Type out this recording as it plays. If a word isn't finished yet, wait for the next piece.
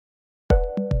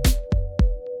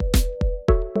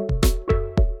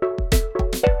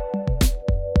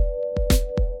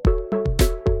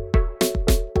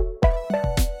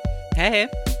Hey.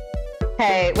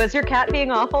 Hey, was your cat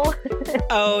being awful?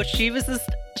 Oh, she was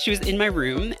in my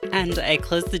room and I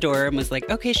closed the door and was like,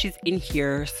 okay, she's in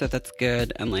here, so that's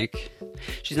good. And like,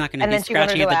 she's not going to be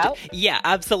scratching at the door. Yeah,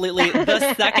 absolutely.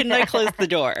 The second I closed the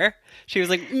door, she was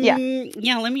like,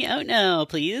 yeah, let me out now,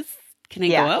 please. Can I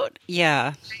go out?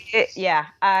 Yeah. Yeah,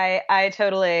 I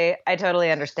totally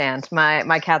understand.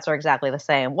 My cats are exactly the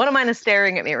same. One of mine is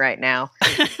staring at me right now.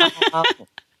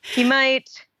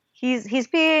 He's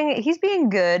being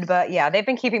good, but yeah, they've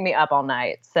been keeping me up all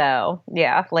night. So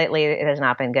yeah, lately it has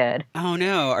not been good. Oh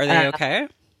no, are they okay?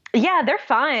 Yeah, they're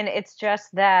fine. It's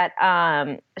just that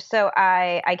so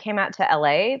I came out to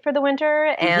LA for the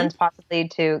winter and possibly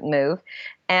to move,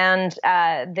 and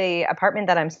the apartment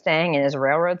that I'm staying in is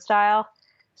railroad style.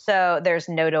 So there's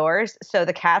no doors. So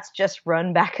the cats just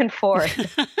run back and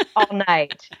forth all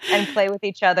night and play with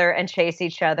each other and chase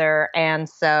each other. And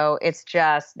so it's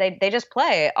just, they just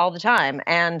play all the time.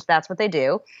 And that's what they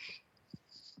do.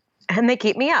 And they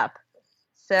keep me up.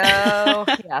 So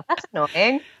yeah, that's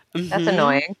annoying. That's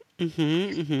annoying.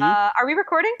 Are we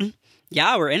recording?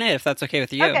 Yeah, we're in it if that's okay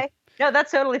with you. Okay. No,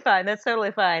 that's totally fine.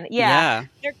 Yeah.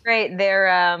 They're great.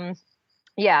 They're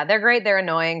great. They're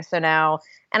annoying. So now,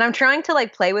 and I'm trying to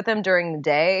like play with them during the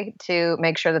day to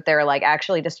make sure that they're like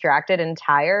actually distracted and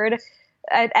tired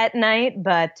at night.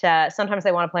 But sometimes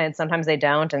they want to play and sometimes they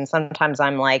don't. And sometimes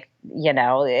I'm like,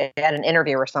 at an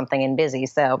interview or something and busy.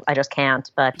 So I just can't.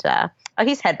 But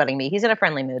he's headbutting me. He's in a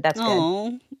friendly mood. That's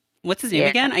good. What's his name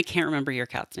again? I can't remember your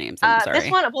cat's names. I'm sorry. This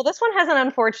one has an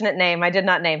unfortunate name. I did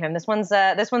not name him. This one's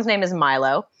name is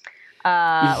Milo.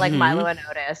 Like Milo and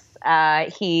Otis.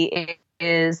 He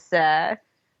is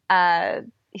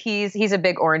he's a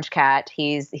big orange cat.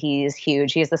 He's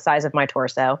huge. He's the size of my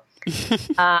torso.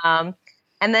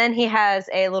 And then he has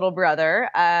a little brother,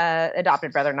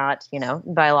 adopted brother, not,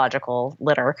 biological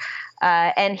litter.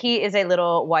 And he is a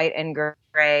little white and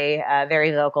gray,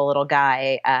 very vocal little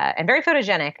guy, and very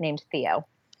photogenic, named Theo.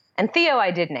 And Theo,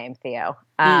 I did name Theo.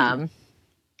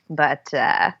 But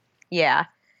yeah.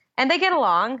 And they get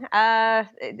along.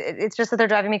 It's just that they're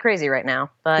driving me crazy right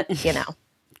now. But,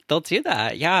 They'll do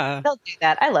that, yeah. They'll do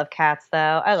that. I love cats,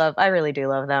 though. I really do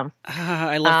love them.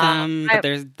 I love them, but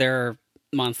they're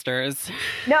monsters.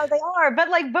 No, they are. But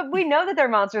we know that they're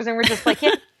monsters, and we're just like,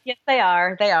 yes, they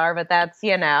are. They are. But that's,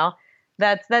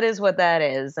 that is what that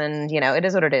is, and it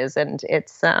is what it is, and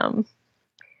it's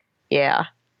yeah.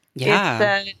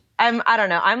 It's, I don't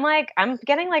know. I'm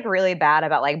getting like really bad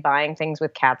about like buying things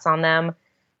with cats on them.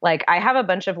 Like I have a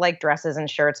bunch of like dresses and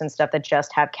shirts and stuff that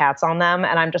just have cats on them.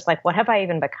 And I'm just like, what have I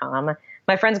even become?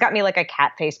 My friends got me like a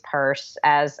cat face purse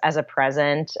as a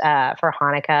present for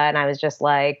Hanukkah. And I was just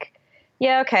like,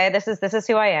 yeah, okay, this is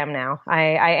who I am now. I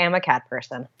am a cat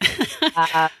person.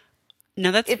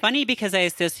 No, that's funny because I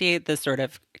associate the sort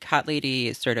of cat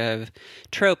lady sort of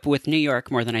trope with New York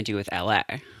more than I do with LA.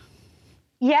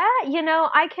 Yeah,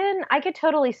 I could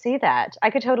totally see that.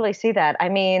 I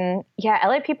mean, yeah,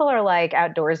 LA people are like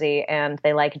outdoorsy and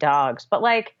they like dogs, but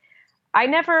like I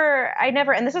never,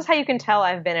 and this is how you can tell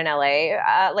I've been in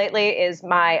LA lately is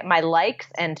my likes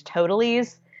and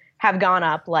totalies have gone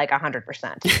up like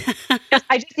 100%.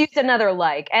 I just used another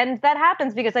like, and that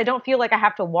happens because I don't feel like I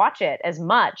have to watch it as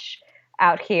much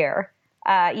out here.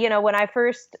 When I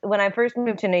first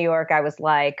moved to New York, I was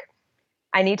like,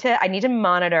 I need to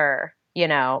monitor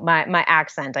my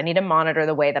accent. I need to monitor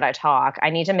the way that I talk. I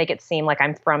need to make it seem like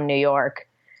I'm from New York.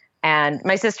 And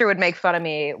my sister would make fun of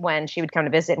me when she would come to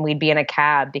visit and we'd be in a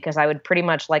cab because I would pretty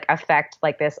much like affect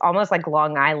like this almost like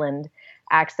Long Island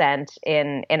accent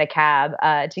in a cab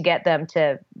to get them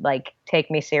to like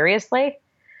take me seriously.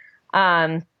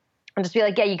 And just be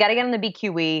like, yeah, you got to get on the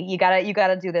BQE. You got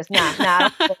to do this. Nah,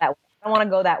 I don't go that way. I don't want to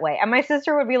go that way. And my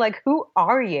sister would be like, who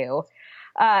are you?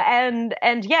 And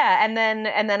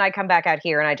then I come back out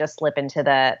here and I just slip into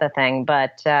the thing,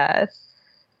 but I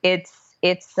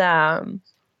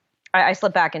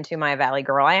slip back into my Valley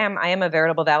girl. I am a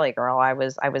veritable Valley girl. I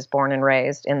was born and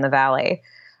raised in the Valley,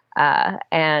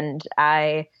 and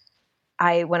I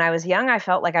when I was young, I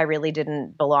felt like I really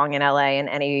didn't belong in LA in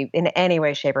any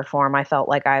way, shape, or form. I felt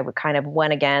like I would kind of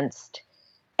went against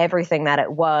everything that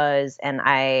it was, and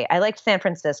I liked San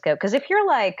Francisco because if you're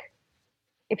like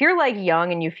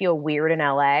young and you feel weird in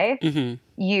LA,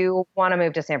 you want to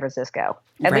move to San Francisco.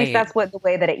 At least that's the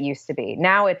way that it used to be.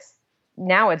 Now it's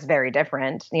very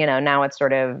different. Now it's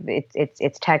sort of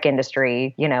it's tech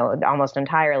industry, almost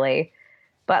entirely.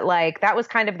 But like that was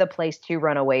kind of the place to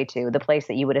run away to, the place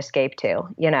that you would escape to,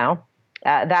 but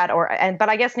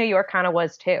I guess New York kind of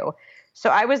was too. So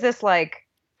I was this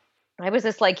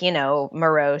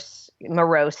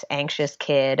morose, anxious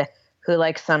kid who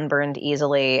like sunburned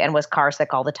easily and was carsick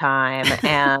all the time.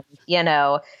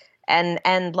 And,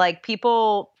 and like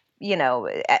people, so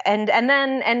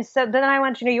then I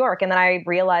went to New York, and then I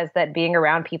realized that being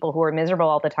around people who were miserable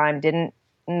all the time didn't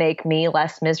make me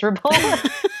less miserable.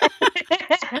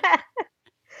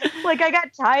 Like I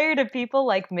got tired of people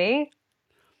like me,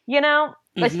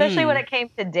 especially when it came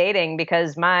to dating,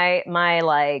 because my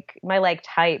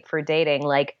type for dating,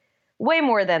 like way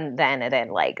more than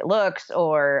like looks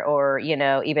or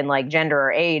even like gender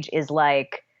or age, is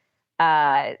like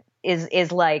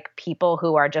is like people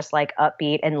who are just like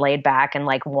upbeat and laid back and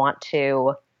like want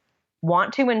to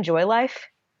enjoy life,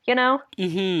 That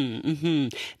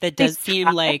does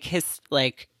seem like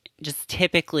just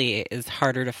typically is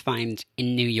harder to find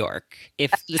in New York,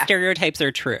 if the stereotypes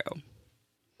are true.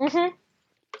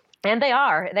 And they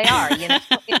are,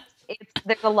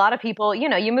 there's a lot of people,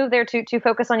 you move there to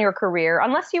focus on your career,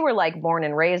 unless you were like born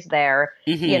and raised there,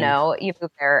 you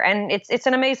move there, and it's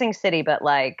an amazing city, but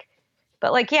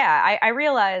yeah, I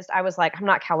realized, I was like, I'm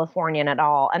not Californian at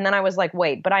all. And then I was like,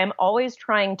 wait, but I am always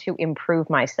trying to improve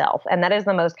myself. And that is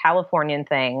the most Californian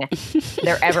thing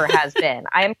there ever has been.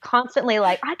 I am constantly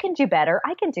like, I can do better.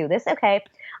 I can do this. Okay.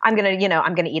 I'm going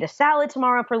to eat a salad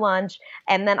tomorrow for lunch.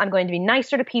 And then I'm going to be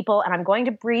nicer to people. And I'm going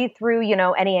to breathe through,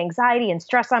 any anxiety and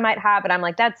stress I might have. And I'm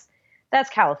like, that's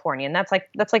Californian. That's like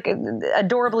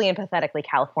adorably and pathetically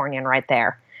Californian right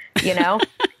there,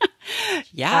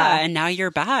 Yeah, and now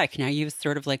you're back. Now you've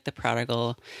sort of like the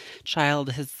prodigal child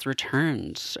has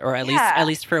returned, or at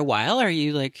least for a while. Are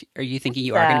you thinking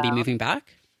you are going to be moving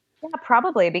back? Yeah,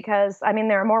 probably, because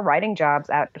there are more writing jobs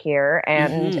out here,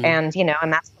 and and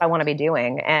that's what I want to be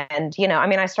doing. And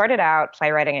I started out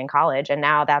playwriting in college, and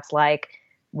now that's like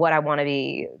what I want to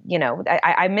be.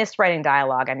 I miss writing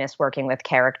dialogue. I miss working with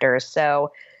characters.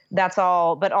 So that's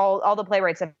all. But all the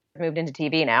playwrights have moved into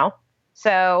TV now.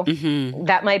 So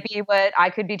that might be what I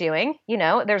could be doing.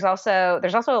 There's also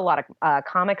a lot of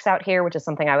comics out here, which is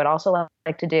something I would also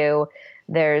like to do.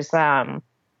 There's when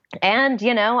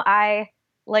I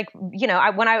was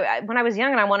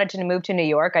young and I wanted to move to New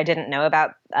York, I didn't know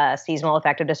about seasonal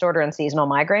affective disorder and seasonal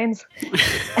migraines.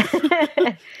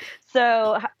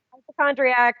 So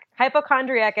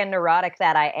hypochondriac and neurotic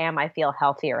that I am, I feel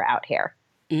healthier out here.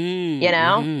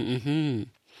 Yeah.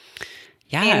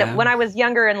 And when I was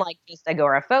younger and like just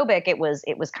agoraphobic, it was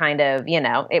kind of,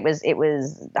 it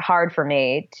was hard for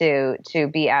me to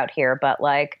be out here, but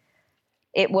but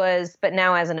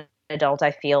now as an adult,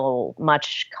 I feel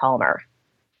much calmer.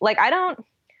 Like I don't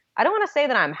want to say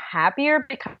that I'm happier,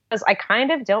 because I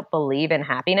kind of don't believe in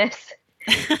happiness.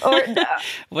 That's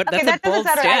a bold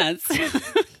stance.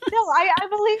 I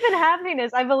believe in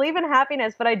happiness. I believe in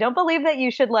happiness, but I don't believe that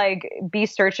you should be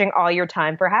searching all your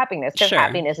time for happiness, because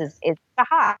happiness is a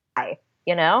high,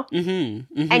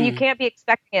 and you can't be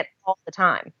expecting it all the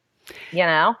time,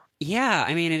 Yeah,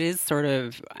 it is sort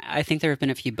of. I think there have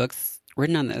been a few books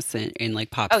written on this in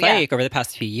like pop psych over the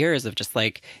past few years, of just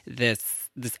like this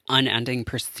unending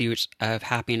pursuit of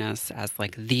happiness as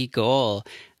like the goal.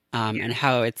 And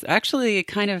how it's actually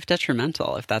kind of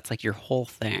detrimental if that's like your whole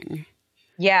thing.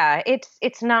 Yeah,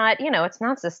 it's not, it's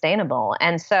not sustainable.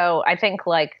 And so I think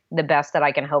like the best that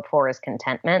I can hope for is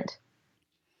contentment.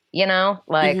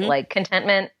 Like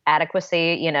contentment,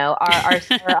 adequacy, are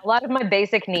a lot of my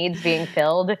basic needs being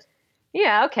filled.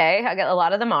 Yeah, okay, I got a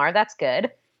lot of them are. That's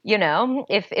good.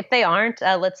 If they aren't,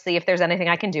 let's see if there's anything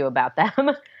I can do about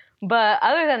them. But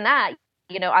other than that,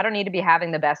 I don't need to be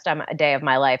having the best day of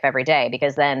my life every day,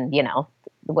 because then,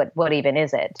 what even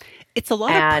is it? It's a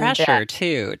lot of pressure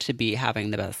too, to be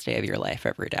having the best day of your life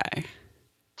every day.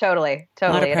 Totally. A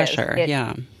lot of pressure.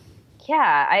 Yeah.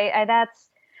 Yeah. That's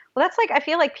like, I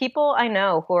feel like people I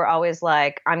know who are always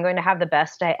like, I'm going to have the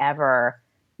best day ever,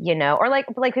 or like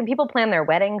when people plan their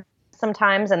wedding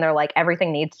sometimes and they're like,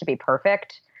 everything needs to be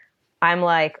perfect. I'm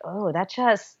like, oh, that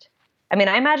just, I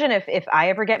imagine if I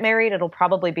ever get married, it'll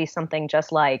probably be something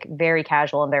just like very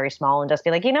casual and very small, and just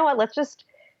be like, you know what, let's just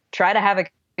try to have a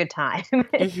good time,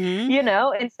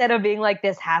 instead of being like,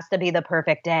 this has to be the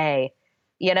perfect day.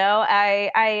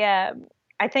 I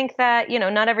think that,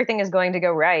 not everything is going to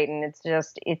go right. And it's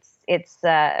just, I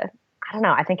don't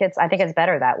know. I think it's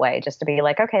better that way, just to be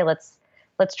like, okay, let's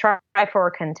try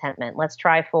for contentment. Let's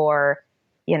try for,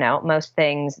 most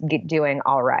things doing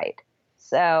all right.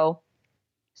 So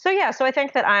I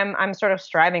think that I'm sort of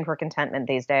striving for contentment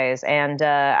these days, and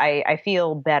I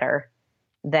feel better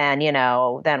than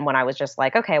when I was just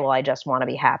like, okay, well, I just want to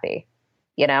be happy,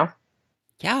 Yeah,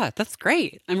 that's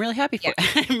great. I'm really happy for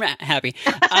I'm happy.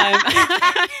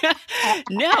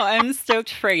 No, I'm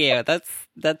stoked for you. That's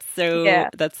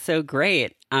so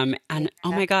great. And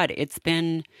oh my God, it's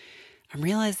been I'm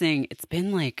realizing it's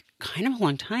been like kind of a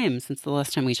long time since the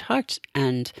last time we talked.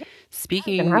 And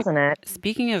Hasn't it?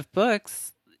 speaking of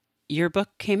books, your book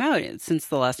came out since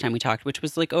the last time we talked, which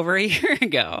was like over a year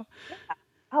ago. Yeah.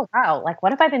 Oh wow! Like,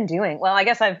 what have I been doing? Well, I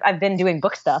guess I've been doing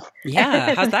book stuff.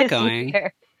 Yeah, how's that going?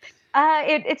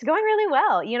 It's going really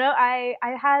well. You know, I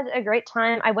had a great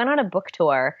time. I went on a book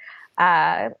tour.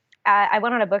 I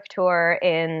went on a book tour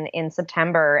in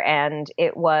September, and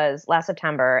it was last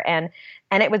September, and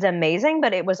it was amazing.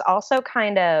 But it was also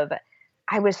kind of,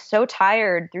 I was so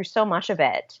tired through so much of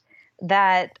it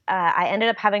that I ended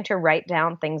up having to write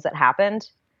down things that happened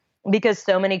because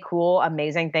so many cool,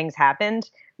 amazing things happened.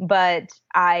 But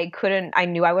I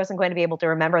knew I wasn't going to be able to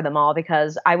remember them all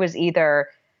because I was either,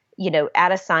 you know,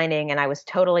 at a signing and I was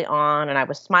totally on and I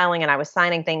was smiling and I was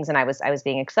signing things and I was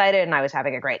being excited and I was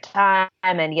having a great time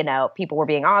and, you know, people were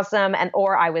being awesome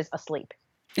or I was asleep,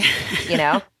 you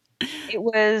know. It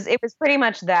was pretty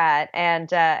much that.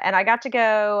 And I got to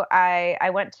go, I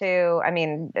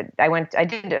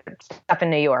did stuff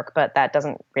in New York, but that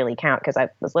doesn't really count because I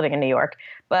was living in New York.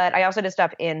 But I also did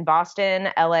stuff in Boston,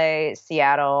 LA,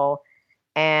 Seattle,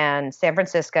 and San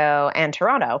Francisco and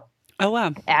Toronto. Oh,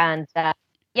 wow. And,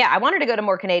 yeah, I wanted to go to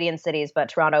more Canadian cities, but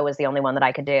Toronto was the only one that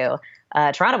I could do.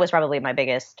 Toronto was probably my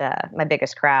biggest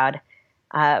crowd.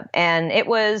 And it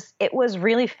was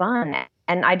really fun.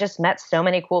 And I just met so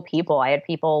many cool people. I had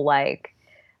people like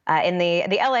in the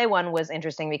LA one was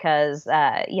interesting because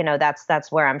you know,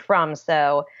 that's where I'm from.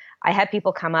 So I had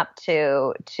people come up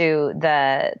to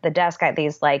the desk at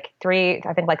these like three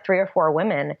or four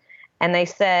women, and they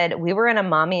said, "We were in a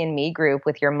mommy and me group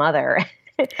with your mother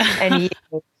and you,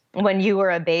 when you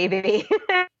were a baby."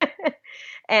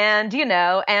 And, you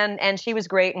know, and she was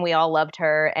great and we all loved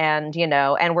her and, you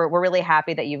know, and we're really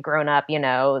happy that you've grown up, you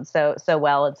know, so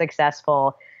well and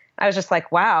successful. I was just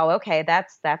like, wow, okay,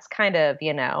 that's kind of,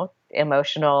 you know,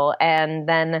 emotional. And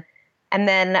then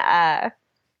I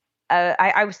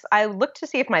looked to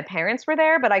see if my parents were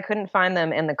there, but I couldn't find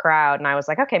them in the crowd. And I was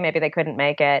like, okay, maybe they couldn't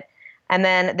make it. And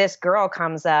then this girl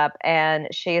comes up and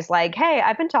she's like, "Hey,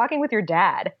 I've been talking with your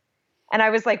dad." And I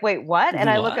was like, "Wait, what?" And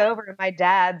I look over and my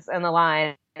dad's in the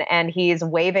line and he's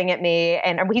waving at me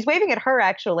and he's waving at her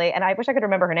actually. And I wish I could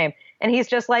remember her name. And he's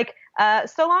just like,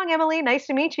 "So long, Emily. Nice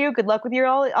to meet you. Good luck with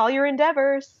all your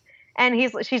endeavors." And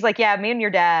she's like, "Yeah, me and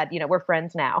your dad, you know, we're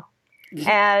friends now."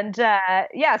 And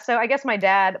yeah, so I guess my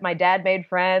dad made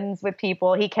friends with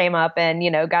people. He came up and,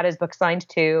 you know, got his book signed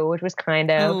too, which was kind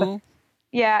of,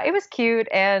 yeah, it was cute.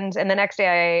 And the next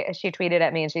day she tweeted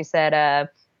at me and she said,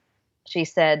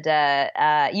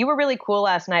 "You were really cool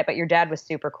last night, but your dad was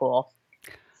super cool."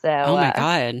 So, oh my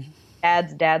God.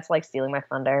 Dad's like stealing my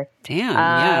thunder. Damn.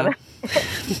 Yeah.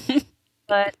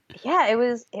 But yeah, it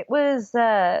was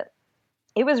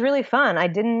really fun. I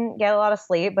didn't get a lot of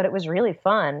sleep, but it was really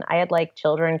fun. I had like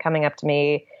children coming up to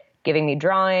me, giving me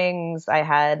drawings. I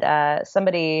had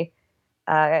somebody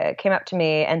came up to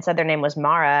me and said their name was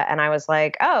Mara, and I was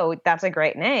like, "Oh, that's a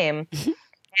great name."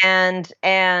 And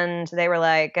they were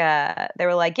like, "Yeah,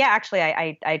 actually,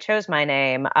 I chose my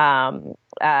name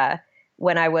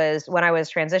when I was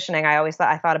transitioning.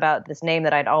 I thought about this name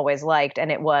that I'd always liked,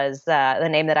 and it was the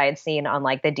name that I had seen on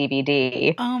like the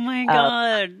DVD." Oh my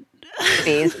God.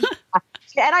 And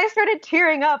I started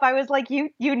tearing up. I was like,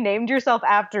 "You named yourself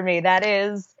after me. That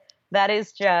is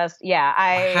just,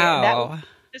 yeah." Wow.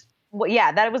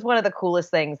 That was one of the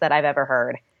coolest things that I've ever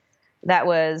heard. That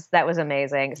was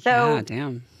amazing. So yeah,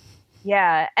 damn.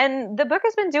 Yeah, and the book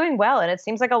has been doing well, and it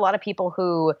seems like a lot of people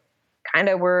who kind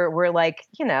of were like,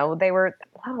 you know, they were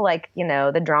a lot of like, you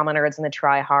know, the drama nerds and the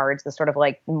tryhards, the sort of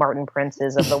like Martin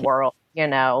Princes of the world, you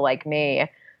know, like me,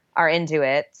 are into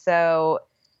it. So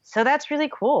that's really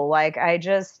cool. Like I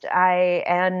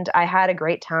had a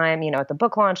great time, you know, at the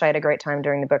book launch. I had a great time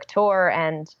during the book tour,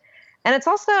 and it's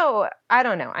also, I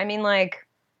don't know. I mean, I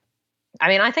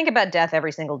think about death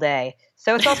every single day.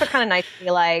 So it's also kind of nice to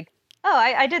be like, oh,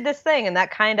 I did this thing, and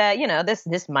that kind of, you know,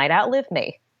 this might outlive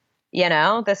me. You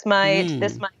know, this might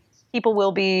people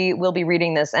will be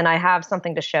reading this, and I have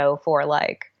something to show for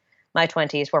like my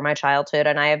 20s, for my childhood,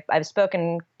 and I've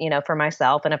spoken, you know, for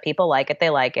myself, and if people like it, they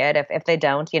like it. If they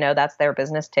don't, you know, that's their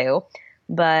business too.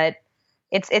 But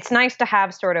it's nice to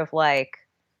have sort of like,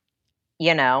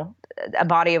 you know, a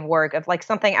body of work of like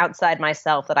something outside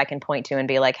myself that I can point to and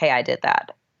be like, "Hey, I did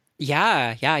that."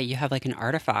 Yeah. You have like an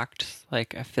artifact,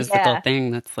 like a physical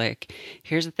thing that's like,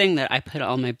 here's the thing that I put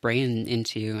all my brain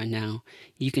into, and now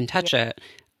you can touch it.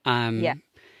 Yeah,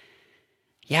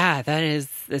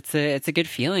 it's a good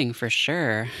feeling for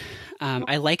sure.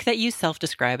 I like that you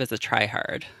self-describe as a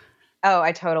tryhard. Oh,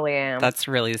 I totally am. That's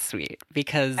really sweet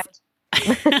because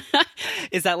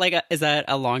Is that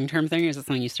a long-term thing, or is it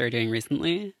something you started doing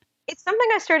recently? It's something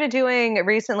I started doing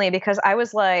recently because I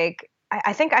was like,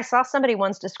 I think I saw somebody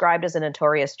once described as a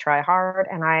notorious tryhard,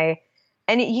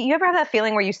 and you ever have that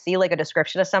feeling where you see like a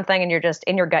description of something and you're just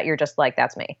in your gut, you're just like,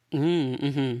 that's me.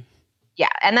 Mm-hmm. Yeah,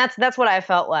 and that's what I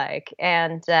felt like,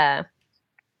 and I,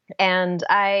 and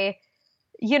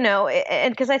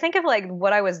because I think of like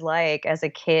what I was like as a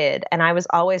kid, and I was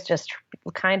always just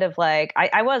kind of like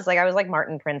I was like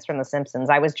Martin Prince from The Simpsons.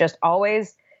 I was just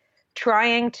always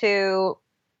trying to.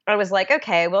 I was like,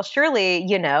 okay, well, surely,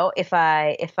 if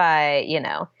I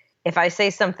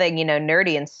say something,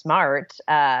 nerdy and smart,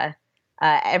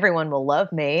 everyone will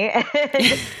love me. And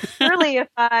surely if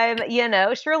I'm,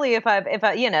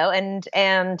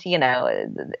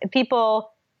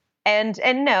 people, and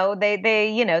no, they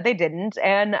didn't.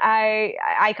 And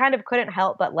I kind of couldn't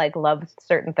help but like love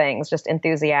certain things just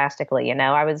enthusiastically.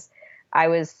 I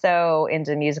was so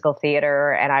into musical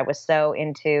theater, and I was so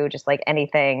into just like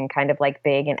anything kind of like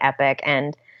big and epic,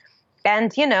 and I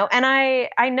know,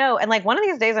 and like one of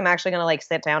these days I'm actually going to like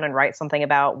sit down and write something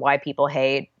about why people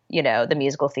hate, the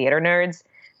musical theater nerds,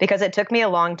 because it took me a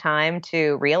long time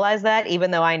to realize that,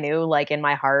 even though I knew like in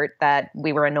my heart that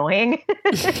we were annoying.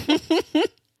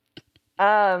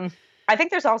 I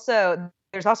think there's also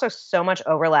so much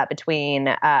overlap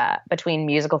between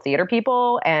musical theater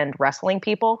people and wrestling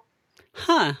people.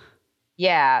 Huh.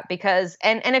 Yeah, because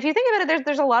and if you think about it,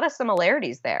 there's a lot of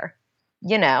similarities there.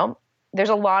 There's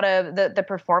a lot of the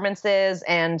performances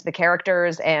and the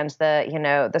characters and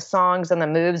the songs and the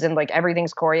moves, and like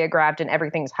everything's choreographed and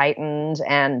everything's heightened.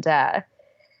 And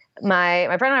my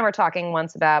friend and I were talking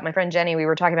once about, my friend Jenny, we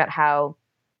were talking about how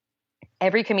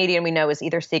every comedian we know is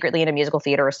either secretly into musical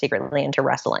theater or secretly into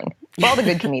wrestling. Well, the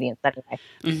good comedians anyway.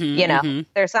 Mm-hmm,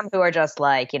 There's some who are just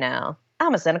like, I'm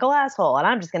a cynical asshole and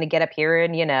I'm just going to get up here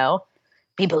and,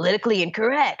 be politically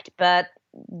incorrect. But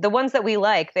the ones that we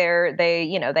like,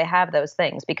 they have those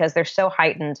things because they're so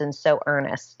heightened and so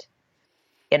earnest,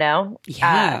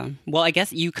 Yeah. Well, I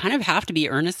guess you kind of have to be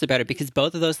earnest about it because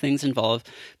both of those things involve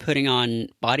putting on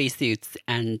bodysuits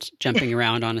and jumping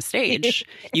around on a stage.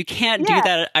 You can't do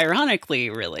that ironically,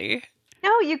 really.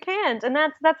 No, you can't. And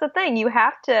that's the thing. You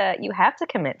have to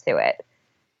commit to it.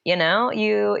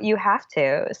 You have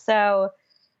to. So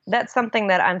that's something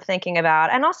that I'm thinking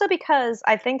about. And also because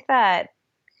I think that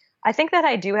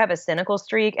I do have a cynical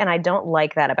streak, and I don't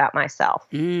like that about myself.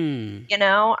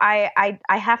 I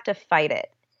have to fight it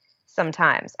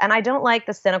sometimes. And I don't like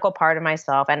the cynical part of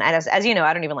myself. And as you know,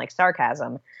 I don't even like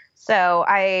sarcasm. So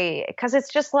because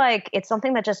it's just like, it's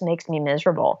something that just makes me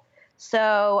miserable.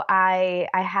 So I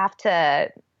have to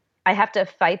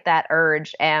fight that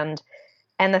urge. And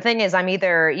the thing is, I'm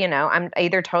either going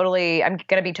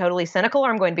to be totally cynical,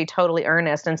 or I'm going to be totally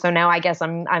earnest. And so now I guess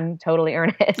I'm totally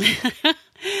earnest.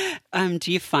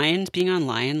 Do you find being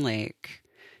online, like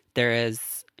there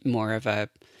is more of a,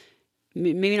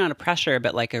 maybe not a pressure,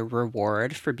 but like a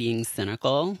reward for being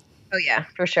cynical? Oh yeah,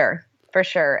 for sure. For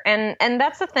sure. And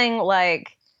that's the thing,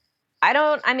 like,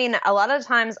 a lot of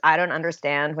times I don't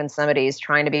understand when somebody's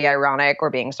trying to be ironic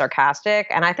or being sarcastic.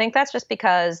 And I think that's just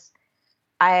because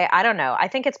I don't know. I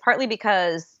think it's partly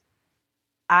because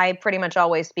I pretty much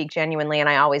always speak genuinely and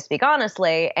I always speak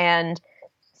honestly. And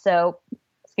so,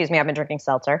 excuse me, I've been drinking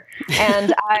seltzer,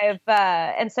 and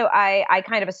so I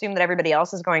kind of assume that everybody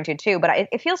else is going to too. But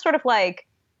it feels sort of like,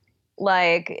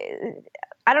 I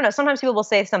don't know. Sometimes people will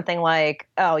say something like,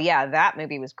 "Oh yeah, that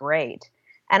movie was great,"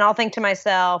 and I'll think to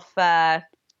myself, and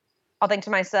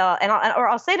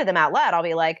I'll say to them out loud, I'll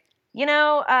be like,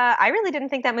 I really didn't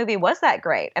think that movie was that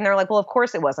great. And they're like, well, of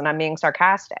course it wasn't. I'm being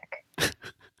sarcastic. I'm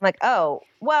like, oh,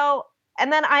 well, and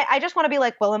then I just want to be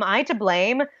like, well, am I to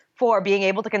blame for being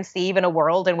able to conceive in a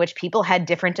world in which people had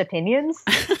different opinions?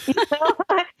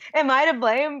 Am I to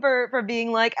blame for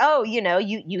being like, oh,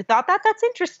 you thought that's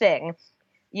interesting.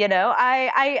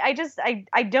 I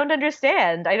don't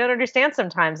understand. I don't understand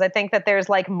sometimes. I think that there's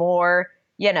like more,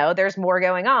 there's more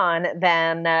going on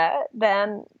than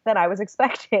I was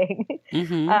expecting.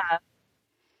 Mm-hmm.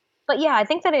 But yeah, I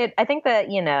think that's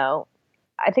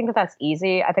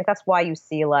easy. I think that's why you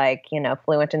see like,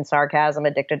 fluent in sarcasm,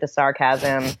 addicted to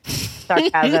sarcasm,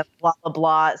 blah, blah,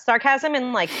 blah. Sarcasm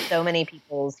in like so many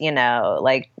people's,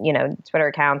 Twitter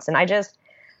accounts. And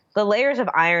the layers of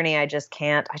irony, I just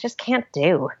can't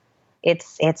do.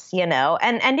 It's,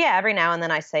 and yeah, every now and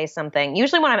then I say something.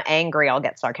 Usually when I'm angry, I'll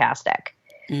get sarcastic.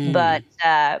 But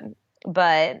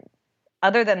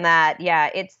other than that, yeah,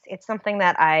 it's something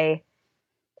that I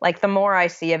like. The more I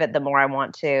see of it, the more I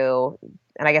want to,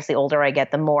 and I guess the older I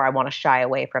get, the more I want to shy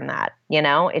away from that.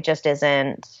 It just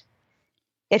isn't.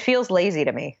 It feels lazy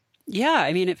to me. Yeah,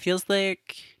 I mean, it feels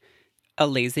like a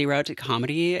lazy route to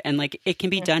comedy, and like it can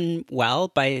be done well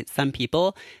by some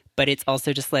people, but it's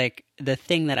also just like the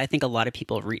thing that I think a lot of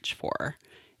people reach for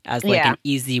as like Yeah. an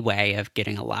easy way of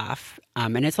getting a laugh.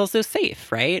 And it's also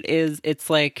safe, right? It's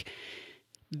like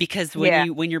because Yeah.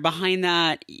 when you're behind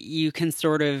that, you can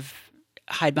sort of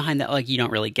hide behind that, like you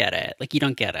don't really get it, like you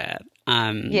don't get it.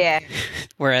 Yeah.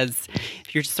 Whereas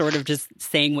if you're sort of just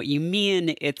saying what you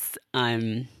mean, it's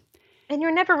And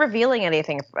you're never revealing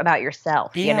anything about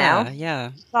yourself, you know?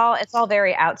 yeah. It's all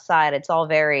very outside. It's all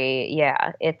very,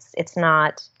 yeah, it's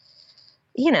not,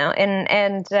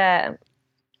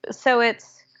 so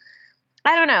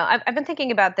I don't know. I've been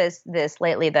thinking about this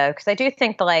lately though, because I do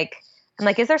think I'm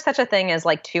like, is there such a thing as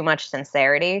like too much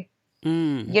sincerity?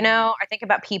 Mm. I think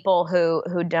about people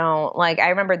who don't like. I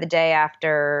remember the day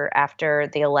after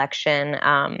the election.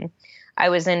 I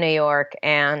was in New York,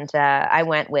 and I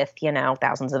went with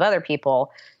thousands of other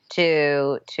people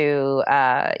to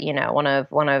one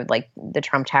of like the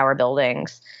Trump Tower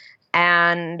buildings,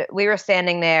 and we were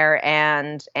standing there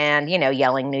and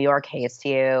yelling "New York hates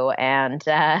you," and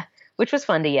which was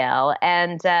fun to yell,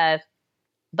 and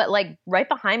but like right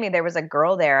behind me there was a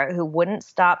girl there who wouldn't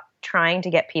stop trying to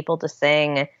get people to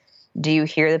sing "Do You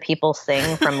Hear the People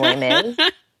Sing" from Les Mis.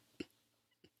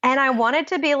 And I wanted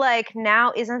to be like,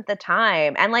 now isn't the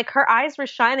time. And like her eyes were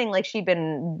shining like she'd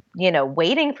been,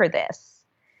 waiting for this.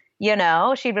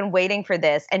 She'd been waiting for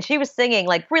this. And she was singing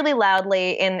like really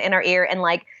loudly in our ear. And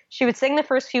like she would sing the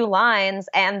first few lines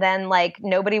and then like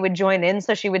nobody would join in.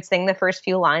 So she would sing the first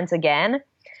few lines again.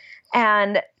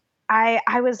 And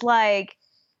I was like,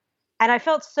 and I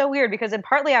felt so weird because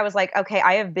partly I was like, okay,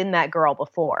 I have been that girl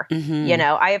before. Mm-hmm.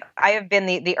 I have been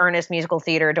the earnest musical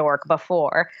theater dork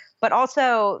before. But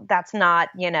also that's not,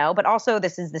 but also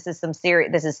this is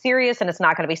serious and it's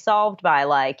not going to be solved by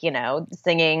like,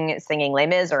 singing Les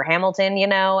Mis or Hamilton,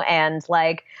 and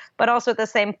like, but also at the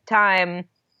same time,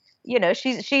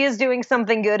 she is doing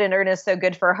something good and earnest, so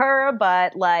good for her.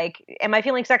 But like, am I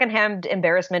feeling secondhand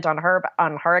embarrassment on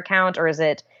her account, or is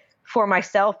it for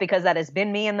myself because that has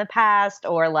been me in the past?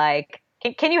 Or like,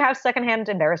 can you have secondhand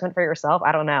embarrassment for yourself?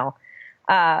 I don't know.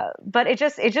 But it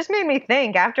just made me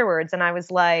think afterwards, and I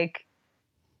was like,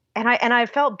 and I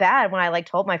felt bad when I like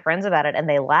told my friends about it, and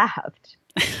they laughed,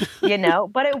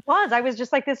 But I was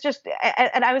just like this,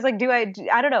 and I was like, I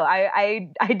don't know, I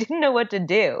didn't know what to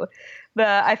do, but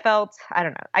I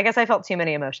don't know. I guess I felt too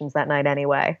many emotions that night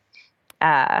anyway,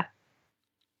 and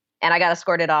I got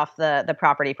escorted off the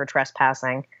property for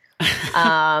trespassing.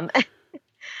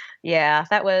 Yeah,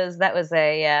 that was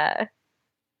a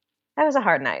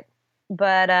hard night.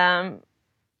 But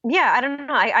yeah, I don't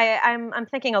know. I'm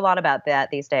thinking a lot about that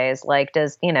these days. Like,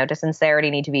 does sincerity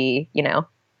need to be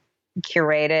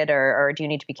curated, or do you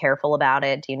need to be careful about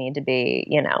it? Do you need to be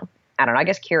I don't know. I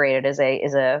guess curated is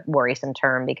a worrisome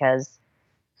term because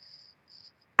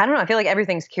I don't know. I feel like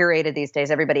everything's curated these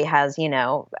days. Everybody has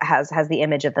has the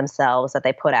image of themselves that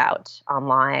they put out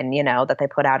online, that they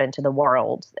put out into the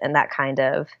world, and that kind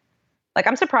of like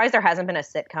I'm surprised there hasn't been a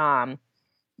sitcom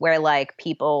where like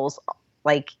people's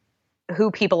like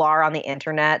who people are on the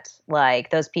internet,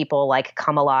 like those people like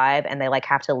come alive and they like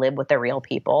have to live with the real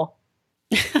people.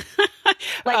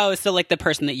 Like, so like the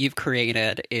person that you've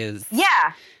created is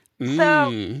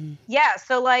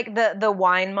So like the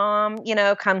wine mom,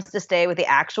 comes to stay with the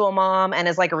actual mom and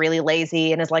is like really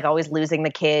lazy and is like always losing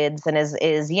the kids and is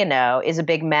a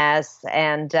big mess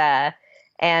and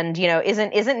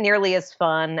isn't nearly as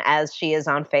fun as she is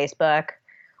on Facebook.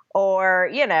 Or,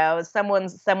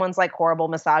 someone's like horrible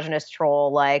misogynist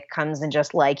troll, like comes and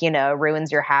just like,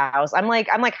 ruins your house. I'm like,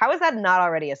 how is that not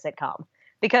already a sitcom?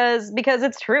 Because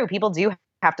it's true. People do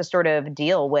have to sort of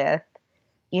deal with,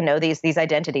 these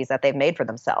identities that they've made for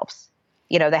themselves.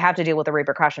 They have to deal with the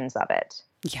repercussions of it.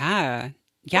 Yeah.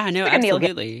 Yeah, no,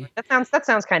 absolutely. That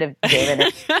sounds kind of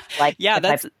David. Like, yeah,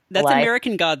 that's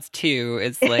American Gods too.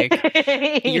 It's like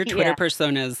your Twitter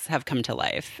personas have come to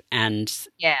life and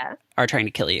are trying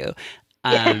to kill you.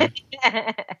 Oh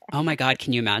my God,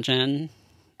 can you imagine?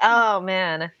 Oh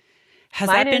man, has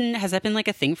that been like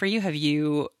a thing for you? Have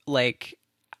you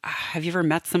ever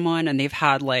met someone and they've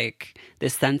had like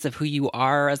this sense of who you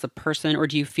are as a person, or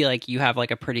do you feel like you have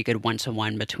like a pretty good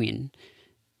one-to-one between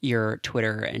your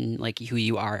Twitter and like who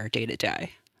you are day to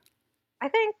day? I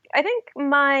think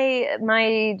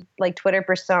my like Twitter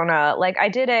persona, like I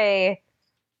did a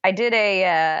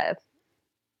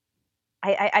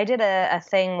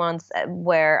thing once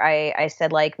where I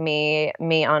said like me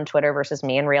on Twitter versus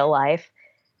me in real life,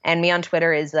 and me on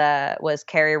Twitter was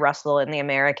Carrie Russell in The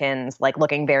Americans, like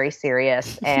looking very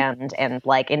serious and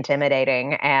like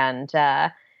intimidating, and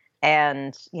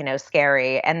and, you know,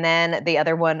 scary. And then the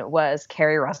other one was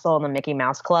Carrie Russell in the Mickey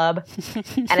Mouse Club.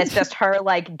 And it's just her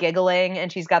like giggling,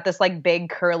 and she's got this like big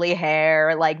curly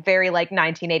hair, like very like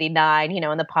 1989, you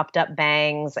know, and the puffed up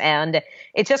bangs. And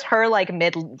it's just her like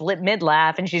mid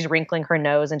laugh, and she's wrinkling her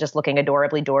nose and just looking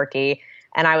adorably dorky.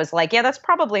 And I was like, yeah, that's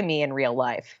probably me in real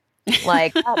life.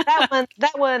 Like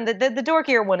that one, the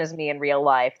dorkier one is me in real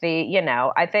life. You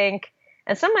know, I think,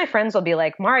 and some of my friends will be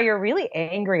like, Mara, you're really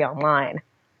angry online.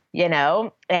 You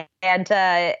know, and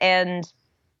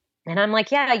I'm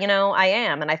like, yeah, you know, I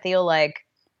am. And I feel like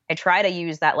I try to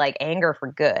use that like anger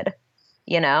for good.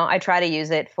 You know, I try to use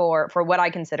it for what I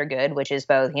consider good, which is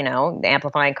both, you know,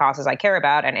 amplifying causes I care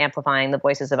about and amplifying the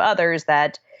voices of others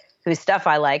whose stuff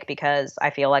I like, because I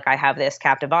feel like I have this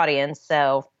captive audience.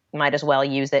 So might as well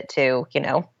use it to, you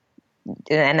know,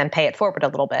 and then pay it forward a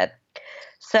little bit.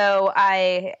 So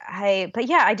but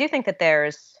yeah, I do think that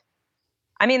there's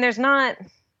not,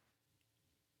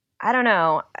 I don't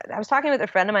know. I was talking with a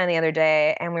friend of mine the other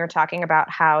day, and we were talking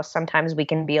about how sometimes we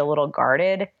can be a little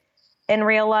guarded in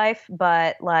real life,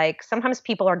 but like sometimes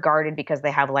people are guarded because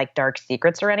they have like dark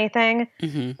secrets or anything.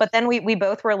 Mm-hmm. But then we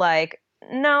both were like,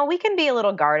 no, we can be a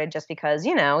little guarded just because,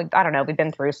 you know, I don't know, we've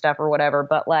been through stuff or whatever,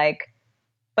 but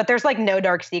there's like no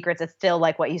dark secrets. It's still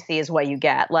like what you see is what you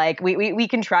get. Like we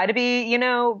can try to be, you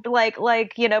know, like,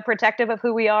 you know, protective of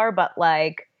who we are, but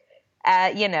like,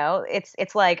 you know,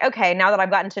 it's like, okay, now that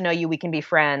I've gotten to know you, we can be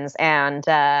friends, and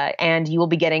you will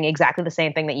be getting exactly the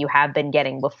same thing that you have been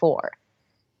getting before.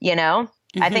 You know,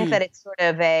 mm-hmm. I think that it's sort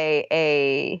of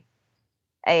a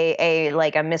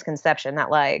like a misconception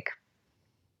that like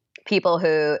people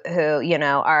who you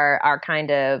know are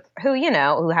kind of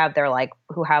who have their like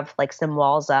who have like some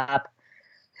walls up,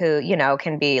 who, you know,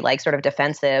 can be like sort of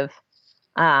defensive,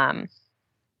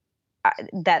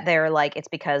 that they're like, it's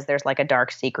because there's like a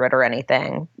dark secret or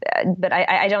anything. But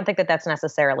I don't think that that's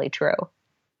necessarily true.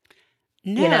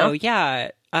 No, you know?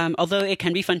 Yeah. Although it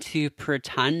can be fun to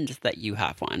pretend that you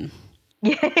have one.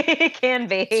 Yeah, it can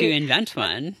be. To invent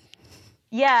one.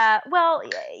 Yeah. Well,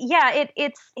 yeah,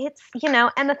 it's, you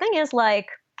know, and the thing is like,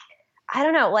 I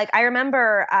don't know, like I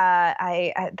remember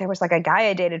there was like a guy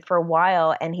I dated for a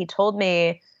while, and he told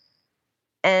me,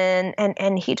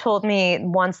 and he told me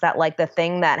once that like the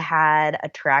thing that had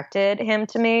attracted him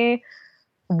to me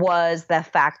was the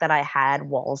fact that I had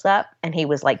walls up, and he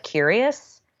was like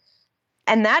curious.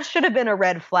 And that should have been a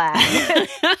red flag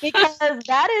because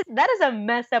that is a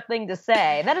messed up thing to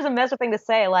say. That is a messed up thing to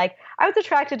say. Like, I was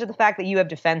attracted to the fact that you have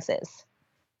defenses,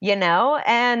 you know,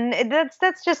 and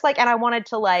that's just like, and I wanted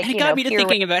to like, and it got me to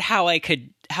thinking about how I could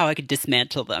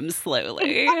dismantle them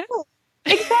slowly.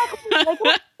 Exactly. Like,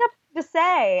 what's to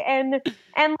say? And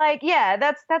like, yeah,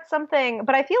 that's something,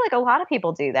 but I feel like a lot of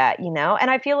people do that, you know, and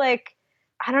I feel like,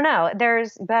 I don't know,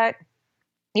 but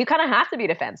you kind of have to be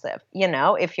defensive, you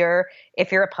know, if you're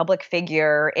a public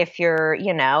figure, if you're,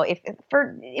 you know, if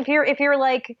you're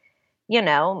like, you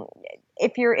know,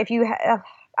 if you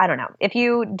I don't know, if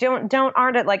you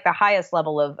aren't at like the highest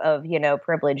level of, you know,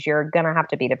 privilege, you're going to have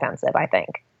to be defensive. I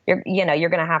think you're going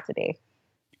to have to be.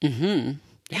 Mm-hmm.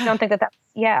 Yeah. I don't think that's,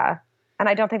 yeah. And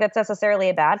I don't think that's necessarily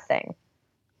a bad thing.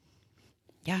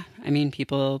 Yeah. I mean,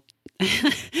 people,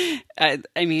 I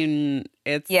mean,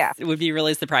 it would be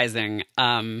really surprising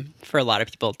for a lot of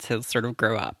people to sort of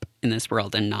grow up in this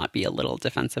world and not be a little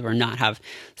defensive or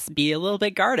be a little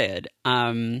bit guarded,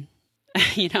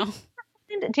 you know?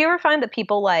 Do you ever find that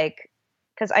people like,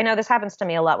 because I know this happens to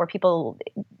me a lot, where people,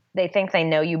 they think they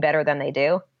know you better than they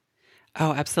do?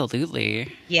 Oh,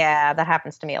 absolutely. Yeah, that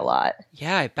happens to me a lot.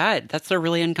 Yeah, I bet. That's a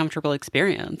really uncomfortable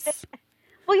experience.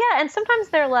 Well, yeah, and sometimes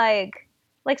they're like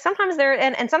sometimes they're,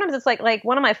 and sometimes it's like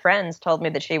one of my friends told me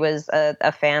that she was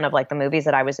a fan of like the movies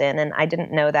that I was in, and I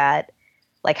didn't know that,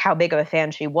 like how big of a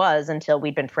fan she was until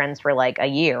we'd been friends for like a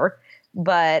year.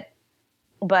 But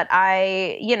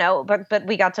I, you know, but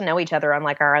we got to know each other on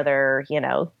like our other, you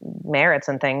know, merits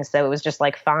and things. So it was just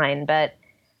like fine. But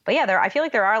yeah, I feel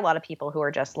like there are a lot of people who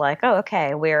are just like, oh,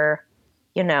 okay, we're,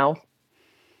 you know,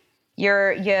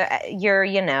 you're,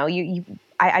 you know,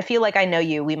 I feel like I know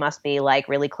you, we must be like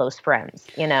really close friends,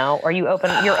 you know, or you're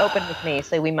open with me,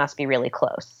 so we must be really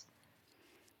close.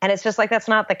 And it's just like, that's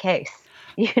not the case,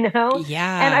 you know?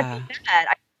 Yeah. And I feel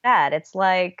that. It's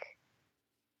like,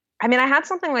 I mean, I had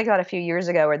something like that a few years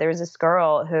ago where there was this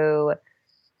girl who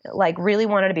like really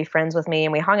wanted to be friends with me,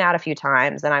 and we hung out a few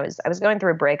times, and I was going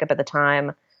through a breakup at the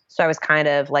time. So I was kind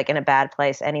of like in a bad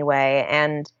place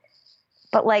anyway.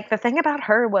 But like the thing about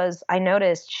her was I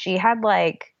noticed she'd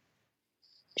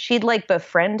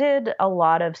befriended a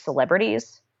lot of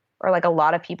celebrities, or like a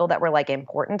lot of people that were like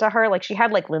important to her. Like she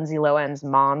had like Lindsay Lohan's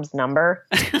mom's number.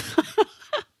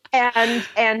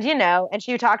 And you know, and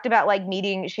she talked about like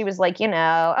meeting, she was like, you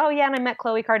know, oh yeah, and I met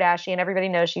Khloe Kardashian. Everybody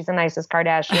knows she's the nicest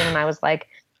Kardashian. And I was like,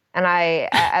 and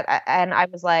I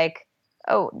was like,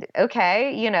 oh,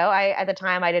 okay. You know, at the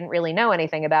time I didn't really know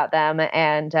anything about them.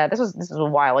 And this was a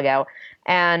while ago.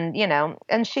 And, you know,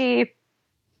 and she,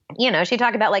 you know, she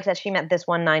talked about like that she met this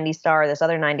one 90s star, this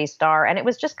other 90s star. And it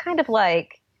was just kind of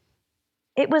like,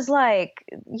 it was like,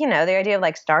 you know, the idea of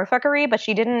like star fuckery, but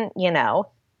she didn't, you know,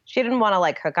 she didn't want to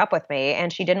like hook up with me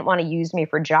and she didn't want to use me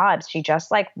for jobs. She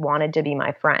just like wanted to be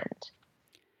my friend,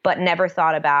 but never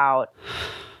thought about,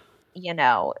 you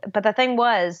know, but the thing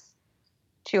was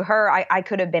to her, I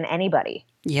could have been anybody,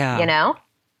 yeah, you know,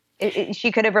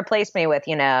 she could have replaced me with,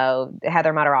 you know,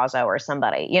 Heather Matarazzo or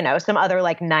somebody, you know, some other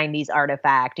like 90s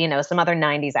artifact, you know, some other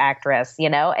 90s actress, you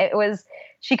know, it was,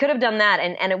 she could have done that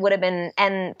and it would have been,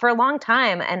 and for a long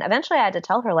time, and eventually I had to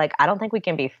tell her, like, I don't think we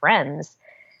can be friends.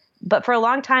 But for a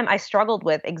long time, I struggled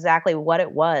with exactly what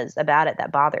it was about it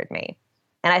that bothered me.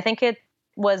 And I think it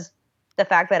was the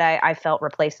fact that I felt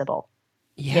replaceable.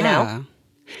 Yeah. You know?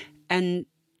 And,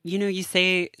 you know, you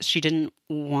say she didn't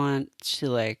want to,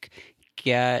 like,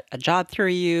 get a job through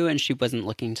you and she wasn't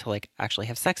looking to, like, actually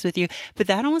have sex with you. But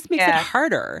that almost makes it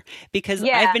harder because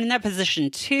I've been in that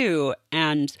position, too.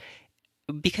 And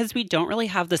because we don't really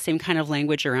have the same kind of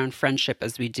language around friendship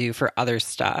as we do for other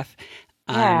stuff.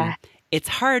 It's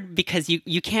hard because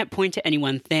you can't point to any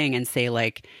one thing and say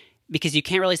like, because you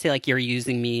can't really say like, you're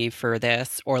using me for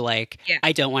this or like,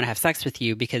 I don't want to have sex with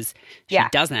you because she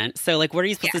doesn't. So like, what are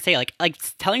you supposed to say? Like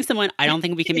telling someone, I don't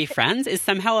think we can be friends is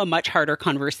somehow a much harder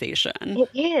conversation. It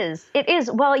is. It is.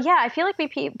 Well, yeah, I feel like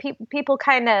people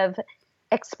kind of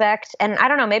expect, and I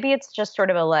don't know, maybe it's just sort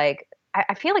of a like,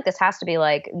 I feel like this has to be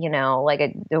like, you know, like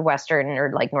a Western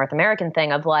or like North American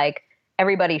thing of like,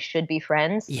 everybody should be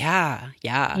friends. Yeah.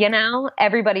 Yeah. You know,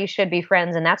 everybody should be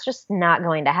friends. And that's just not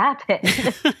going to happen.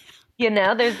 You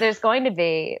know, there's going to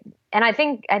be, and I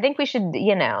think we should,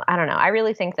 you know, I don't know. I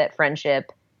really think that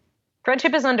friendship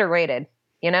is underrated.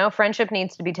 You know, friendship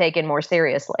needs to be taken more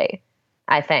seriously,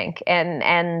 I think.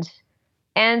 And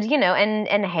you know,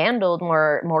 and handled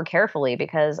more carefully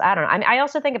because I don't know. I mean, I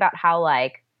also think about how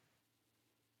like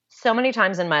so many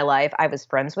times in my life, I was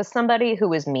friends with somebody who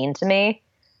was mean to me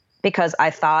because I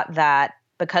thought that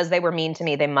because they were mean to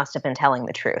me, they must have been telling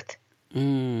the truth.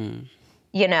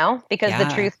 You know, because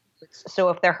the truth. So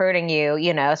if they're hurting you,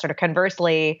 you know, sort of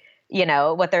conversely, you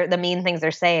know, what the mean things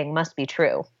they're saying must be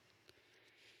true.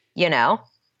 You know,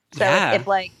 so if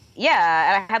like,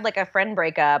 I had like a friend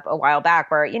breakup a while back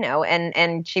where, you know,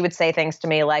 and she would say things to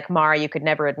me like, Mara, you could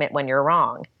never admit when you're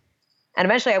wrong. And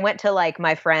eventually I went to like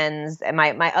my friends and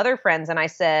my other friends and I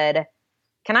said,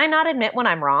 can I not admit when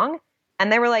I'm wrong?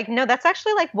 And they were like, no, that's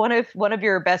actually like one of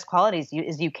your best qualities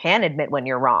is you can admit when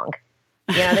you're wrong.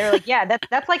 You know, they're like, yeah,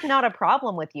 that's like not a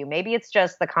problem with you. Maybe it's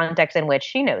just the context in which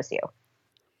she knows you,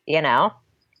 you know?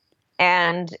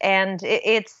 And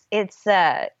it's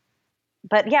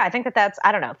but yeah, I think that's,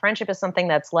 I don't know, friendship is something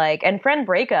that's like, and friend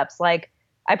breakups, like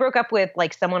I broke up with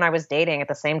like someone I was dating at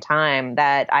the same time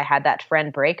that I had that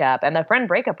friend breakup, and the friend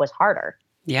breakup was harder.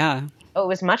 Yeah. Oh, it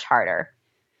was much harder.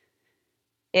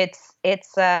 It's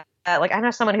like I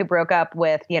know someone who broke up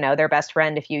with, you know, their best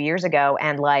friend a few years ago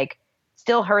and like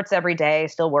still hurts every day,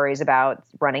 still worries about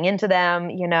running into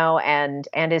them, you know, and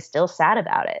is still sad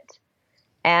about it.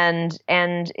 And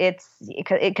it's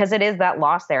because it is that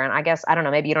loss there. And I guess, I don't know,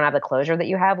 maybe you don't have the closure that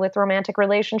you have with romantic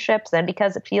relationships. And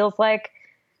because it feels like,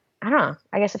 I don't know,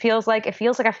 I guess it feels like a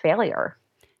failure.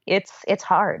 It's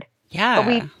hard. Yeah.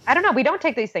 But I don't know, we don't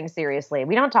take these things seriously.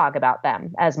 We don't talk about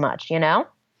them as much, you know?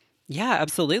 Yeah,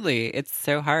 absolutely. It's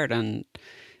so hard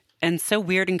and so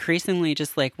weird increasingly,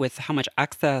 just like with how much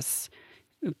access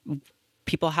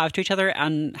people have to each other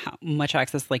and how much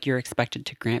access like you're expected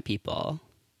to grant people.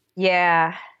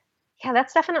 Yeah. Yeah,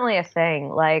 that's definitely a thing.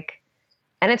 Like,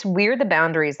 and it's weird the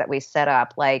boundaries that we set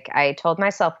up. Like I told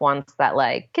myself once that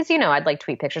like, cause you know, I'd like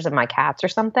tweet pictures of my cats or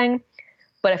something,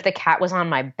 but if the cat was on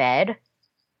my bed,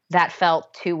 that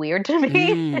felt too weird to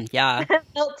me. Yeah. It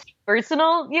felt too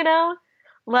personal, you know?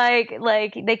 Like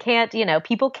they can't, you know,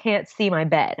 people can't see my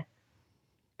bed.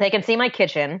 They can see my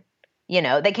kitchen, you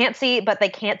know, they can't see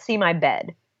my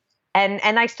bed. And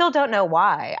I still don't know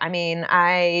why. I mean,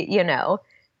 you know,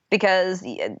 because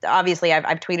obviously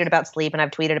I've tweeted about sleep and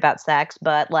I've tweeted about sex,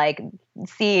 but like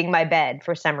seeing my bed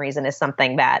for some reason is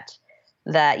something that,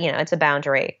 you know, it's a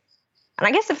boundary. And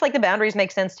I guess if like the boundaries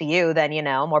make sense to you, then, you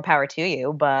know, more power to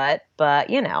you. But,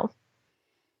 you know,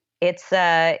 it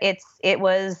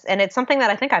was, and it's something that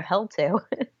I think I've held to.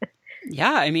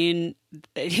 Yeah. I mean,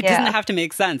 it doesn't have to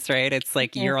make sense, right? It's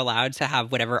like you're allowed to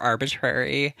have whatever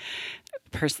arbitrary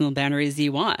personal boundaries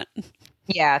you want.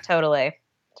 Yeah, totally.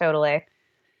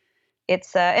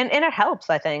 It's and it helps,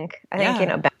 I think. I think, you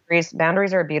know,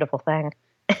 boundaries are a beautiful thing.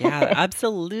 Yeah,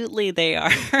 absolutely they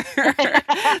are.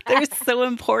 They're so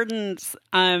important.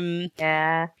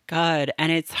 Yeah. God,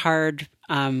 and it's hard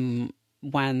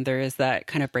when there is that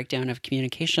kind of breakdown of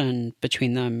communication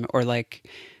between them, or like,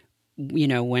 you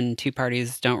know, when two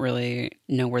parties don't really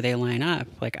know where they line up.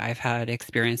 Like I've had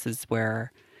experiences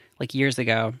where, like years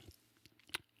ago,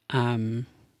 well,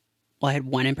 I had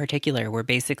one in particular where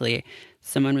basically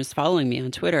someone was following me on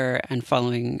Twitter and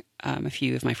following a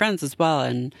few of my friends as well.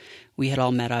 And we had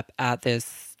all met up at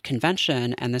this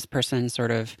convention, and this person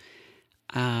sort of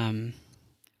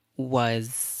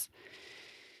was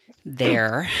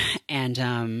there.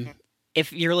 And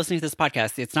if you're listening to this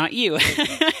podcast, it's not you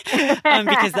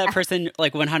because that person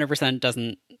like 100%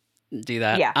 doesn't do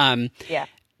that. Yeah.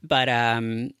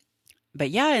 But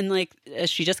yeah, and like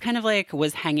she just kind of like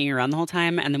was hanging around the whole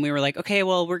time, and then we were like, okay,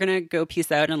 well, we're gonna go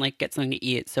peace out and like get something to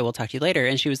eat, so we'll talk to you later.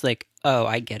 And she was like, oh,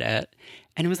 I get it.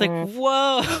 And it was like,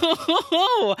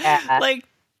 whoa. Yeah. Like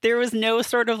there was no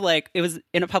sort of like, it was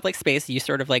in a public space, you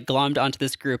sort of like glommed onto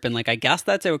this group, and like I guess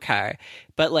that's okay,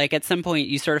 but like at some point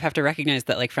you sort of have to recognize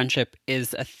that like friendship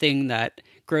is a thing that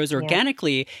grows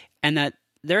organically, and that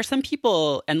there are some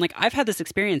people, and like I've had this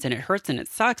experience and it hurts and it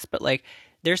sucks, but like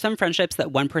there's some friendships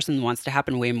that one person wants to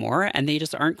happen way more, and they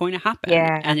just aren't going to happen.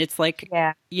 Yeah. And it's like,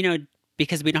 you know,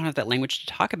 because we don't have that language to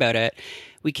talk about it,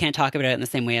 we can't talk about it in the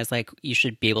same way as like you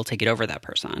should be able to get over that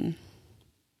person.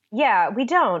 Yeah, we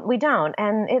don't.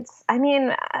 And it's, I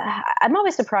mean, I'm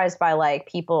always surprised by like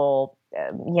people,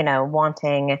 you know,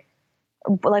 wanting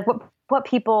like what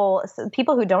people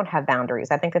who don't have boundaries.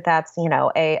 I think that that's, you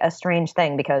know, a strange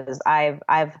thing, because I've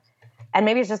and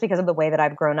maybe it's just because of the way that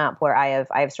I've grown up, where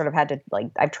I've sort of had to like,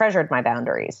 I've treasured my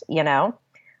boundaries, you know?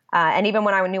 And even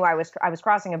when I knew I was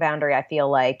crossing a boundary, I feel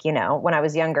like, you know, when I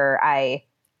was younger, I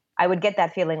would get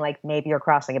that feeling like maybe you're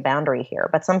crossing a boundary here,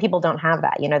 but some people don't have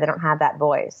that, you know, they don't have that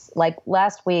voice. Like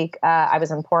last week, I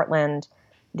was in Portland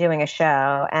doing a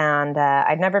show, and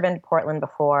I'd never been to Portland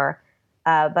before.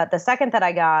 But the second that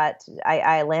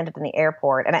I landed in the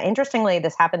airport, and interestingly,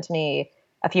 this happened to me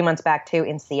a few months back too,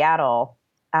 in Seattle,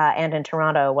 and in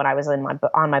Toronto when I was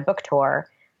on my book tour.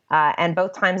 And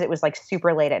both times it was like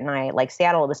super late at night. Like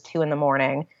Seattle, it was 2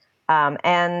 a.m.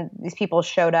 And these people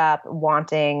showed up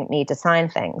wanting me to sign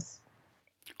things.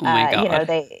 Oh my God. You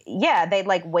know, they'd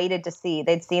like waited to see,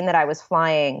 they'd seen that I was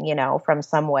flying, you know, from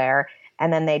somewhere,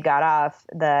 and then they'd got off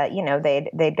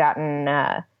they'd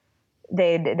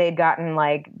gotten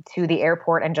like to the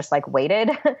airport and just like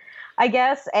waited, I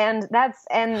guess. And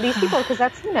these people, because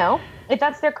that's, you know, if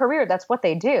that's their career, that's what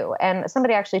they do. And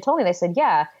somebody actually told me, they said,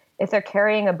 yeah, if they're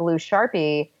carrying a blue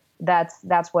Sharpie,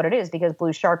 that's what it is, because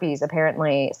blue Sharpies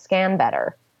apparently scan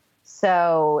better.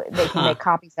 So they can make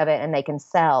copies of it and they can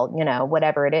sell, you know,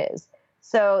 whatever it is.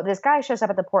 So this guy shows up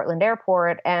at the Portland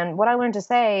airport, and what I learned to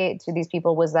say to these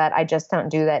people was that I just don't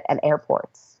do that at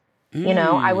airports. You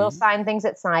know, I will sign things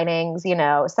at signings, you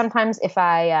know. Sometimes if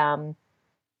I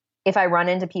run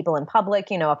into people in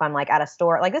public, you know, if I'm like at a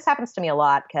store, like this happens to me a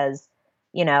lot, because,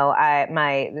 you know,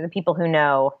 the people who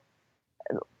know,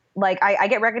 like I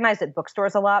get recognized at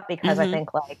bookstores a lot, because I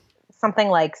think like something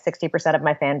like 60% of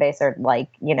my fan base are like,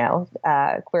 you know,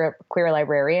 queer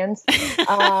librarians,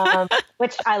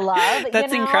 which I love.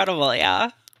 That's, you know? Incredible. Yeah.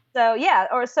 So yeah,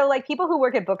 or so like people who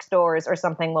work at bookstores or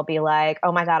something will be like,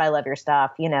 "Oh my God, I love your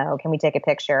stuff. You know, can we take a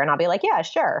picture?" And I'll be like, "Yeah,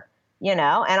 sure." You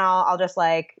know, and I'll just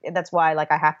like, that's why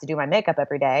like I have to do my makeup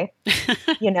every day.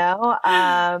 You know,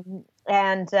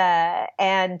 and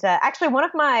actually one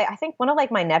of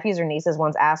my nephews or nieces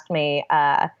once asked me,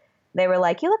 they were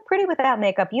like, "You look pretty without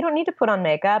makeup. You don't need to put on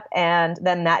makeup." And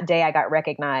then that day I got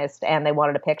recognized, and they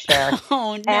wanted a picture.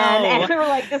 Oh no! And we were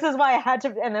like, "This is why I had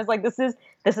to." And it's like, "This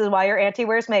is why your auntie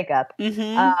wears makeup."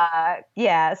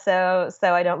 Yeah. So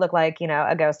I don't look like, you know,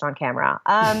 a ghost on camera.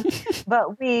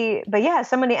 But yeah,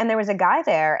 somebody, and there was a guy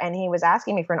there, and he was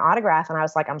asking me for an autograph, and I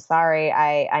was like, "I'm sorry,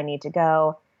 I need to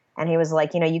go." And he was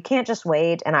like, "You know, you can't just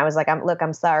wait." And I was like,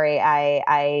 I'm sorry,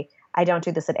 I don't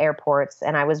do this at airports."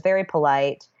 And I was very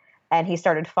polite. And he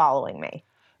started following me.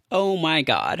 Oh my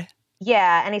God.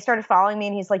 Yeah. And he started following me,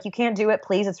 and he's like, "You can't do it,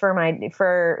 please. It's for my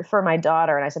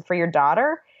daughter." And I said, "For your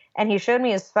daughter?" And he showed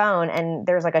me his phone, and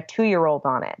there's like a 2-year-old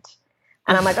on it.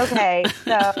 And I'm like, "Okay,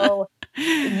 so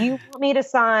you want me to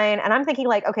sign?" And I'm thinking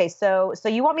like, okay, so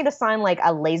you want me to sign like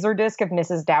a laser disc of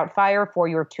Mrs. Doubtfire for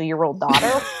your 2-year-old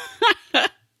daughter?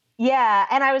 Yeah.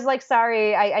 And I was like,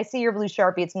 "Sorry, I see your blue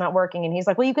Sharpie. It's not working." And he's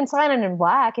like, "Well, you can sign it in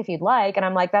black if you'd like." And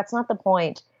I'm like, "That's not the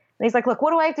point. And he's like, look, what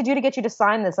do I have to do to get you to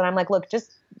sign this? And I'm like, look,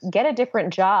 just get a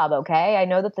different job, okay? I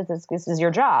know that this is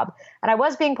your job. And I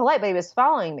was being polite, but he was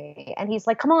following me. And he's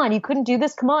like, come on, you couldn't do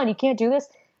this. Come on, you can't do this.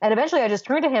 And eventually I just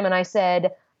turned to him and I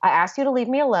said, I asked you to leave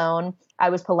me alone. I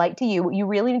was polite to you. You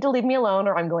really need to leave me alone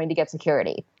or I'm going to get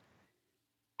security.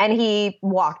 And he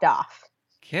walked off.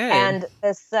 Good. And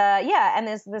this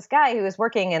guy who was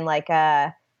working in like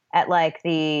at like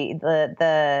the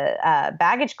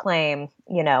baggage claim,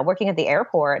 working at the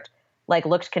airport, like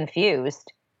looked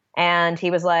confused. And he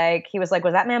was like, was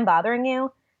that man bothering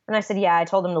you? And I said, yeah, I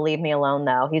told him to leave me alone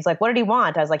though. He's like, what did he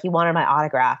want? I was like, he wanted my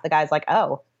autograph. The guy's like,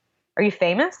 oh, are you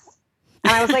famous?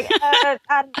 And I was like, I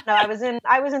don't know. I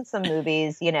was in some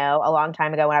movies, a long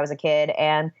time ago when I was a kid.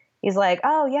 And he's like,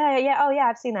 oh yeah. Oh yeah,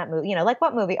 I've seen that movie. Like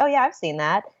what movie? Oh yeah, I've seen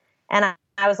that. And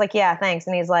I was like, yeah, thanks.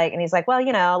 And he's like,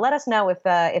 well, let us know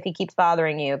if he keeps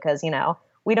bothering you. Cause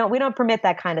we don't permit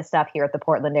that kind of stuff here at the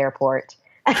Portland airport.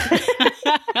 We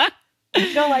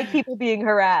don't like people being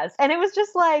harassed. And it was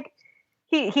just like,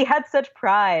 he had such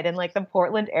pride in like the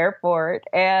Portland airport.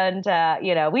 And,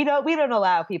 we don't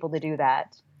allow people to do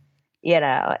that,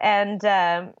 and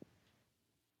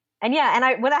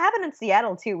what happened in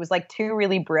Seattle too was like two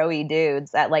really bro-y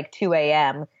dudes at like 2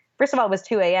 a.m. First of all, it was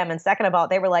 2 a.m. And second of all,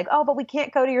 they were like, oh, but we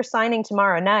can't go to your signing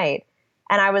tomorrow night.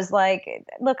 And I was like,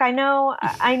 look, I know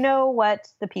what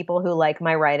the people who like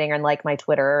my writing and like my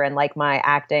Twitter and like my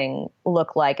acting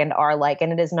look like and are like,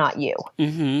 and it is not you.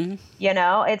 Mm-hmm.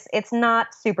 It's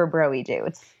not super bro-y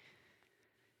dudes.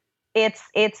 It's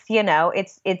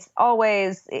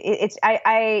always,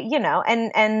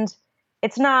 and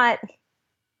it's not,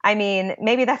 I mean,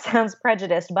 maybe that sounds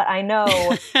prejudiced, but I know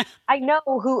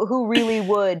who really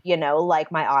would,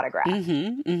 like my autograph.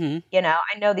 Mm-hmm, mm-hmm.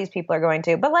 I know these people are going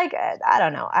to, but like, I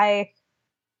don't know. I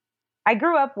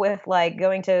grew up with like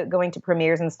going to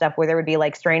premieres and stuff where there would be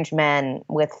like strange men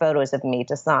with photos of me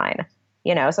to sign,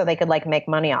 so they could like make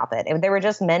money off it. They were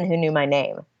just men who knew my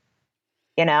name,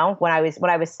 when I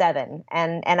was 7.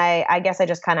 And I guess I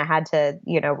just kind of had to,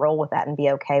 roll with that and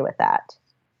be okay with that.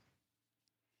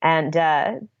 And,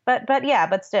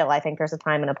 but still, I think there's a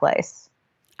time and a place.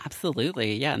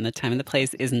 Absolutely. Yeah. And the time and the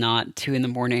place is not 2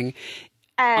 a.m. on a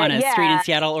street in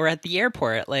Seattle or at the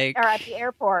airport. Or at the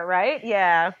airport, right?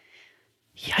 Yeah.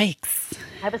 Yikes.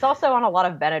 I was also on a lot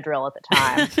of Benadryl at the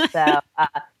time. So,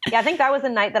 I think that was the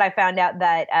night that I found out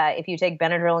that if you take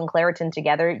Benadryl and Claritin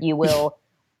together, you will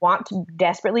want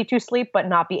desperately to sleep, but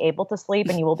not be able to sleep,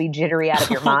 and you will be jittery out of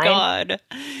your mind. Oh, God.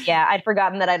 Yeah, I'd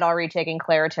forgotten that I'd already taken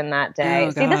Claritin that day. Oh,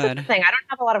 See, this is the thing. I don't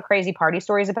have a lot of crazy party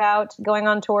stories about going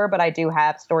on tour, but I do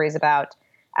have stories about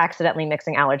accidentally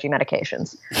mixing allergy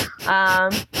medications.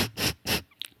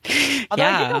 Although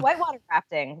I did go whitewater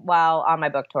rafting while on my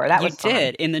book tour. That was fun. You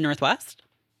did? In the Northwest?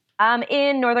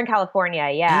 In Northern California,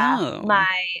 yeah. Oh.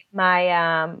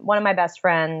 My one of my best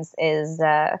friends is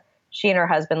she and her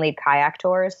husband lead kayak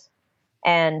tours.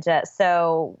 And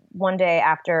so one day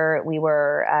after we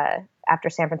were after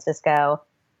San Francisco,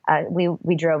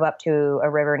 we drove up to a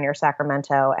river near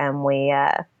Sacramento, and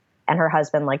and her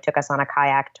husband like took us on a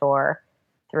kayak tour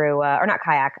through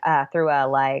through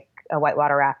a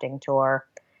whitewater rafting tour.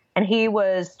 And he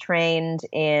was trained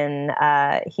in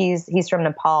he's from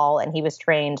Nepal, and he was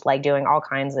trained like doing all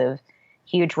kinds of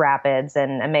huge rapids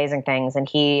and amazing things. And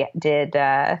he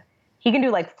can do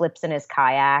like flips in his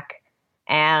kayak,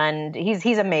 and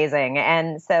he's amazing.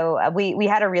 And so we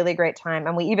had a really great time,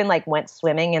 and we even like went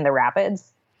swimming in the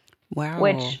rapids. Wow.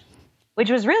 Which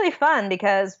was really fun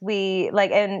because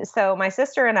and so my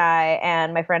sister and I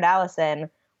and my friend Allison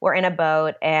were in a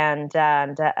boat, and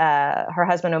her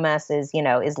husband Omes is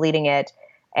leading it.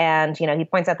 And, he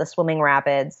points out the swimming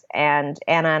rapids, and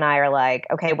Anna and I are like,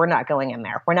 okay, we're not going in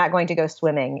there. We're not going to go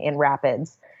swimming in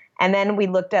rapids. And then we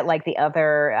looked at like the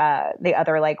other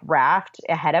like raft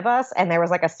ahead of us, and there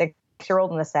was like a 6-year-old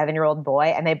and a 7-year-old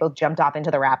boy, and they both jumped off into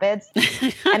the rapids.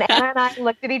 And Anna and I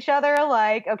looked at each other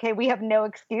like, okay, we have no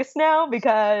excuse now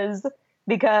because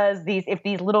if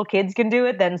these little kids can do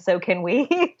it, then so can we.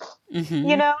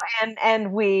 Mm-hmm.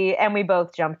 and we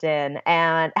both jumped in,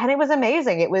 and it was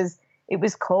amazing. It was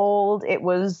cold. It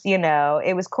was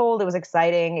cold. It was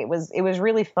exciting. It was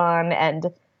really fun.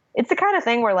 And it's the kind of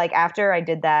thing where like after I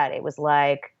did that, it was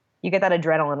like you get that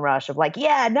adrenaline rush of like,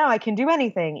 yeah, no, I can do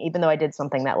anything, even though I did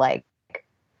something that like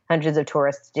hundreds of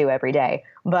tourists do every day.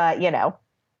 But it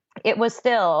was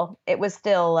really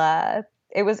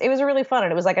fun,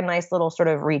 and it was like a nice little sort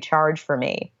of recharge for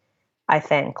me. I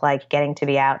think like getting to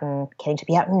be out in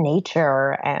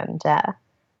nature, and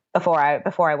before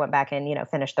I went back and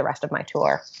finished the rest of my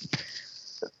tour.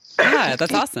 Yeah,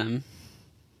 that's awesome.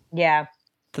 Yeah.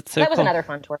 That's so that was cool. another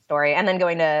fun tour story. And then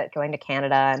going to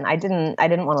Canada, and I didn't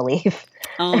want to leave.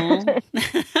 Oh,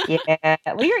 yeah.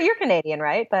 Well, you're Canadian,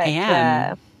 right? But I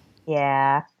am.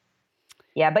 yeah.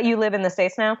 But you live in the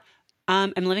States now?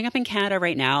 I'm living up in Canada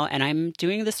right now, and I'm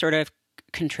doing this sort of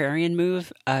contrarian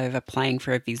move of applying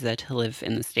for a visa to live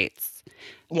in the States.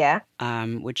 Yeah.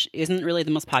 Which isn't really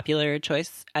the most popular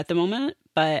choice at the moment,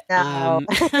 but No.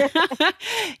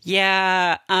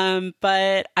 yeah.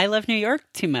 But I love New York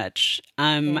too much.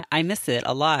 I miss it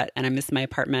a lot, and I miss my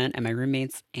apartment and my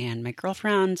roommates and my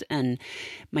girlfriend and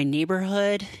my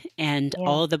neighborhood and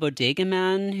all the bodega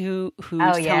men who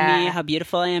tell me how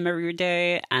beautiful I am every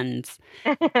day. And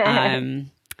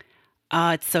oh,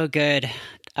 it's so good.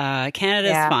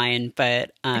 Canada's fine,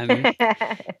 but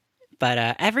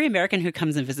every American who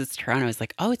comes and visits Toronto is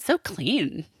like, oh, it's so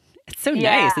clean. It's so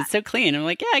nice. It's so clean. I'm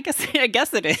like, yeah, I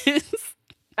guess it is.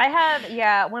 I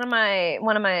have, one of my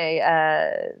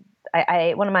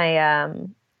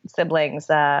siblings,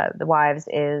 the wives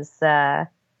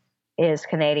is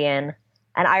Canadian.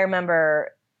 And I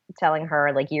remember telling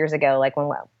her like years ago,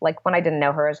 when I didn't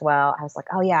know her as well, I was like,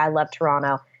 oh yeah, I love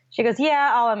Toronto. She goes,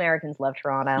 yeah, all Americans love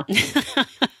Toronto.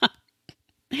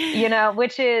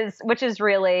 Which is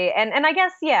really, and I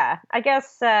guess,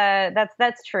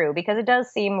 that's true, because it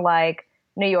does seem like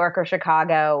New York or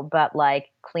Chicago, but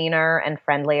like cleaner and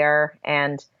friendlier.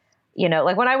 And,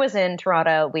 like when I was in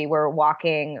Toronto, we were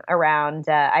walking around,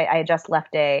 I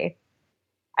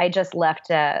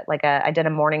did a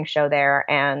morning show there,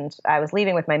 and I was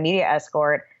leaving with my media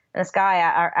escort, and this guy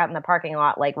out in the parking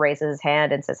lot, like raises his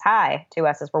hand and says hi to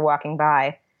us as we're walking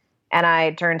by. And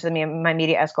I turned to my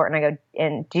media escort and I go,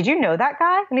 and did you know that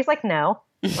guy? And he's like, no.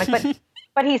 I'm like,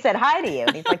 but he said hi to you.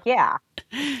 And he's like, yeah.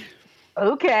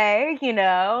 Okay.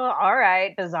 All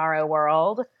right. Bizarro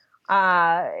world.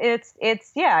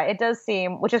 It does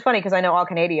seem, which is funny because I know all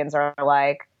Canadians are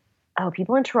like, oh,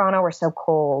 people in Toronto are so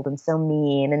cold and so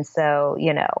mean and so,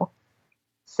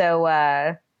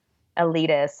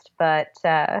 elitist. But,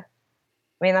 I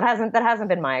mean, that hasn't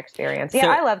been my experience. Yeah,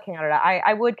 I love Canada.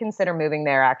 I would consider moving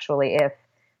there actually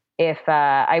if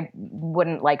I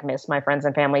wouldn't miss my friends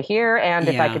and family here, and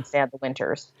if I could stand the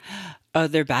winters. Oh,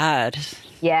 they're bad.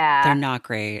 Yeah, they're not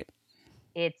great.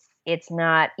 It's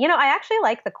not. I actually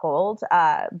like the cold,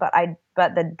 but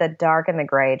the dark and the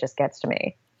gray just gets to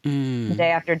me. Day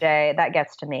after day. That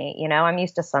gets to me. I'm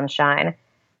used to sunshine.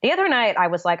 The other night I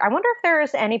was like, I wonder if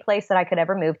there's any place that I could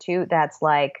ever move to that's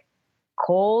like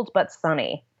cold but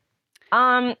sunny.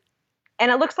 And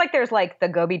it looks like there's like the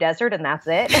Gobi Desert, and that's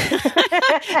it.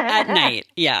 At night,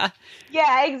 yeah.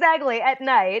 Yeah, exactly, at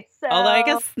night. So. Although I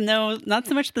guess no, not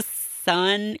so much the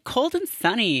sun. Cold and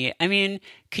sunny. I mean,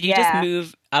 could you just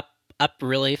move up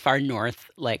really far north,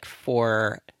 like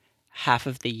for half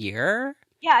of the year?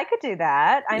 Yeah, I could do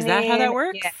that. Is that how that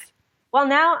works? Yeah. Well,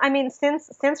 now, I mean,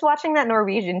 since watching that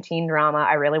Norwegian teen drama,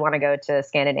 I really want to go to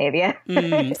Scandinavia.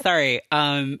 Sorry.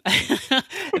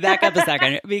 Back up a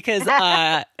second, because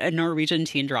a Norwegian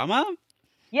teen drama?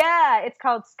 Yeah, it's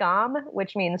called Skam,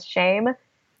 which means shame.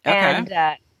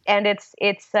 Okay. And it's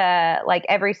like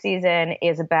every season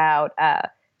is about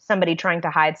somebody trying to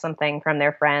hide something from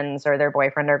their friends or their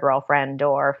boyfriend or girlfriend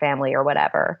or family or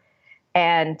whatever.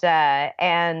 And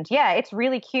yeah, it's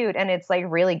really cute, and it's like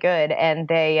really good. And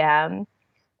they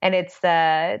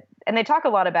talk a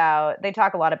lot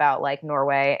about like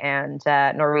Norway and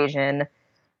Norwegian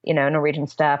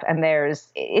stuff. And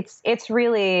it's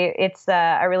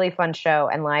a really fun show.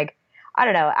 And like, I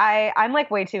don't know, I'm like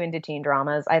way too into teen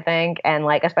dramas, I think. And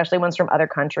like, especially ones from other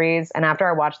countries. And after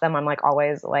I watch them, I'm like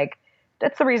always like,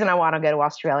 that's the reason I want to go to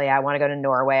Australia. I want to go to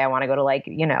Norway. I want to go to like,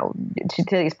 to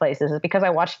these places, is because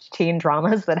I watched teen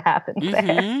dramas that happened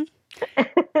there.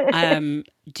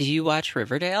 Do you watch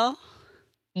Riverdale?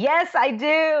 Yes, I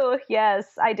do.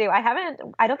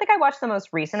 I don't think I watched the most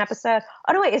recent episode.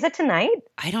 Oh no, wait, is it tonight?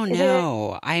 I don't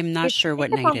know. I'm not sure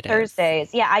what night it is.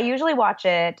 Thursdays. Yeah, I usually watch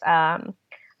it. I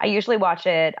usually watch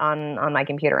it on my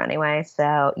computer anyway.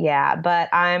 So yeah, but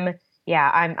I'm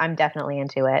definitely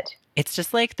into it. It's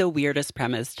just like the weirdest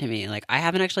premise to me. Like, I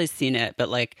haven't actually seen it, but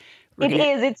like,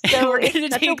 It's so we're going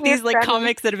to take these like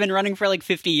comics that have been running for like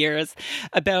 50 years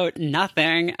about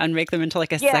nothing and make them into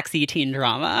like a sexy teen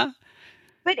drama.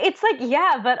 But it's like,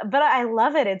 but I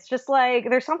love it. It's just like,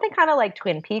 there's something kind of like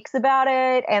Twin Peaks about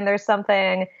it. And there's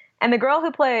something, and the girl who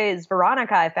plays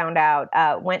Veronica, I found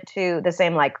out, went to the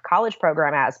same like college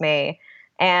program as me.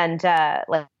 And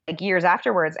like years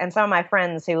afterwards. And some of my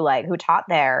friends who taught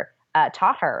there,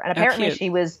 taught her. And apparently she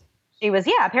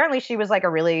was like a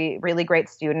really, really great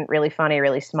student, really funny,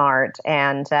 really smart.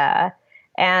 And that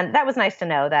was nice to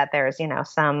know that there's,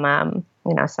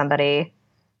 somebody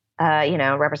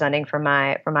representing for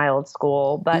my old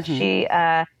school. But she,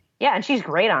 and she's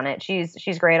great on it.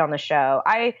 She's great on the show.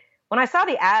 When I saw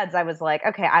the ads, I was like,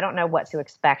 okay, I don't know what to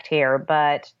expect here,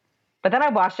 but then I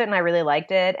watched it and I really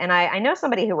liked it. And I know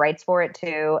somebody who writes for it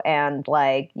too. And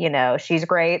like, she's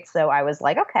great. So I was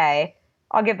like, okay,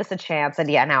 I'll give this a chance. And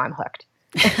yeah, now I'm hooked.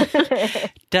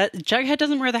 Jughead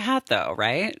doesn't wear the hat though,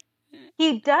 right?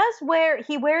 He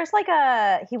wears like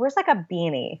a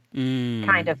beanie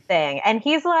kind of thing. And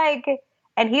he's like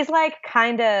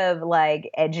kind of like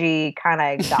edgy,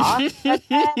 kind of goth.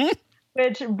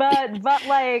 but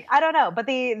like, I don't know. But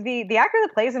the actor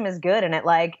that plays him is good. And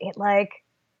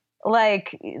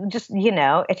just,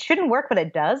 it shouldn't work, but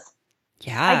it does.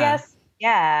 Yeah. I guess.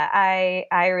 Yeah.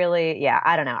 I really,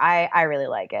 I don't know. I really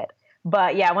like it.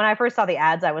 But yeah, when I first saw the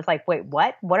ads, I was like, wait,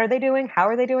 what? What are they doing? How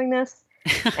are they doing this?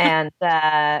 and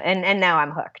now I'm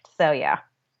hooked. So yeah,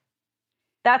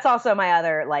 that's also my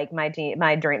other, like my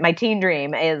teen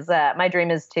dream is, my dream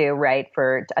is to write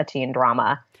for a teen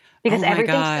drama because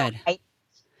everything's so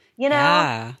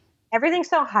heightened, everything's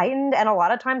so heightened. And a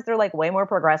lot of times they're like way more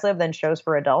progressive than shows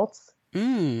for adults.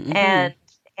 Mm-hmm.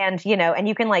 And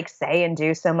you can like say and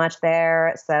do so much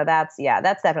there. So that's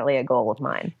definitely a goal of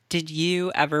mine. Did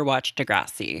you ever watch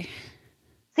Degrassi?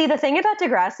 See, the thing about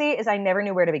Degrassi is I never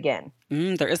knew where to begin.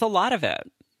 There is a lot of it.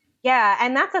 Yeah,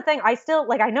 and that's the thing. I still,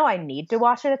 I know I need to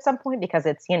watch it at some point because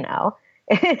it's,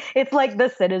 it's like the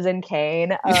Citizen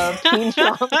Kane of teen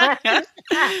drama.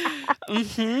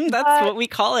 That's what we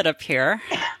call it up here.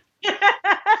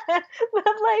 but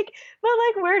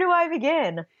where do I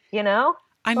begin?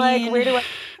 I mean, where do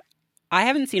I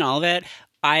haven't seen all of it.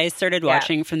 I started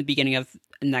watching from the beginning of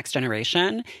Next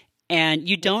Generation. And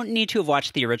you don't need to have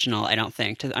watched the original, I don't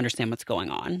think, to understand what's going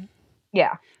on.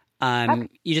 Yeah.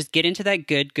 You just get into that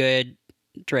good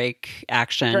Drake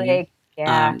action. Drake,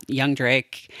 yeah. Young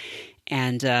Drake.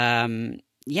 And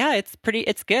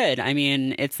it's good. I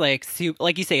mean, it's like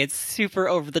you say, it's super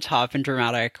over the top and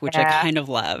dramatic, which I kind of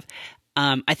love.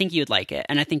 I think you'd like it.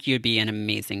 And I think you'd be an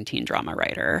amazing teen drama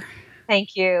writer.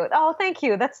 Thank you. Oh, thank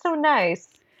you. That's so nice.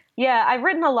 Yeah, I've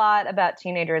written a lot about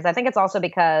teenagers. I think it's also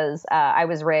because I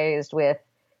was raised with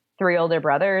 3 older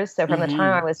brothers. So from the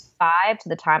time I was 5 to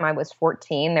the time I was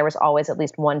 14, there was always at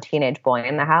least one teenage boy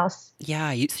in the house.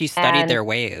 Yeah, you studied their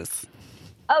ways.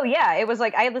 Oh, yeah. It was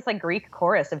like I had this like Greek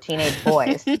chorus of teenage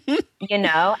boys,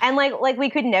 and like we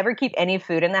could never keep any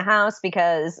food in the house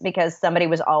because somebody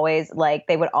was always like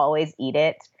they would always eat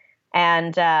it.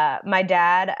 And my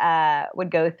dad would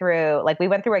go through we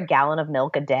went through a gallon of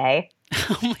milk a day.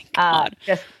 Oh my God.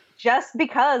 Just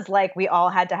because like we all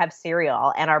had to have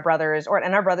cereal and our brothers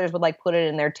would like put it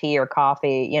in their tea or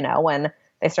coffee, when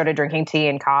they started drinking tea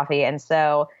and coffee. And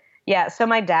so, so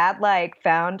my dad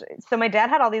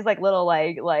had all these like little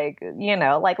like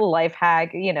life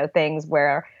hack, things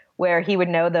where he would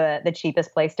know the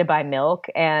cheapest place to buy milk.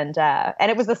 And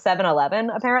it was the 7-Eleven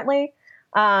apparently.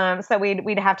 So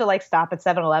we'd have to like stop at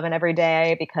 7-Eleven every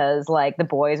day because like the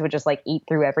boys would just like eat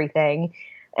through everything.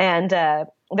 And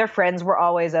their friends were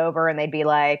always over and they'd be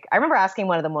like, I remember asking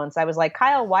one of them once, I was like,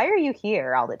 Kyle, why are you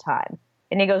here all the time?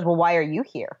 And he goes, well, why are you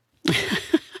here?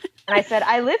 And I said,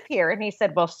 I live here. And he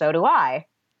said, well, so do I.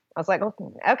 I was like,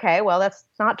 okay, well, that's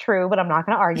not true, but I'm not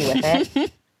going to argue with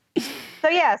it. So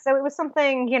it was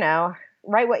something,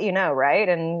 write what you know, right?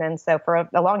 And so for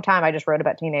a long time, I just wrote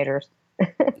about teenagers.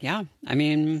 Yeah, I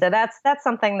mean, so that's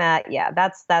something that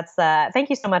that's thank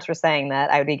you so much for saying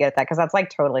that. I would be good at that because that's like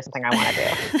totally something I want to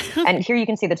do. And here you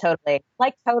can see the totally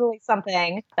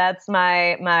something. That's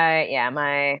my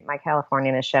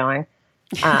Californian is showing.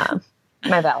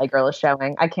 My Valley Girl is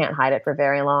showing. I can't hide it for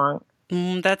very long.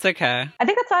 That's okay. I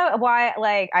think that's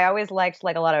why I always liked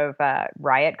like a lot of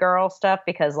Riot Girl stuff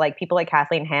because like people like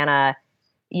Kathleen Hanna,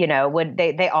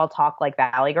 they all talk like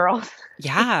Valley Girls.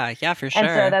 Yeah, for sure. And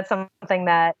so that's something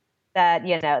that's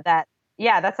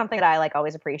something that I like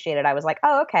always appreciated. I was like,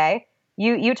 oh, okay,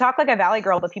 you talk like a Valley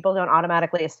Girl, but people don't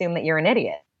automatically assume that you're an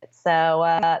idiot. So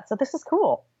this is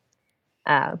cool.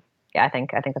 I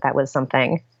think that was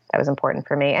something that was important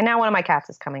for me. And now one of my cats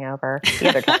is coming over. The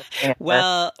other cat is coming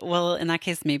over. Well, in that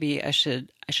case, maybe I should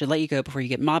let you go before you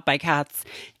get mobbed by cats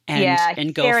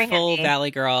and go full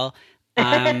Valley Girl.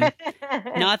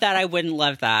 Not that I wouldn't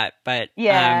love that, but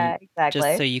exactly.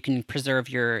 Just so you can preserve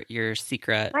your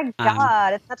secret. My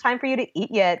God, it's not time for you to eat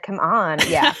yet. Come on.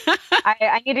 Yeah.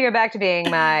 I need to go back to being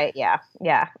my,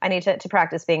 I need to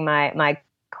practice being my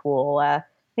cool, I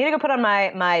need to go put on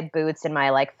my boots and my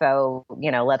like faux,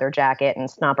 leather jacket and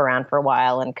stomp around for a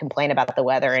while and complain about the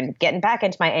weather and getting back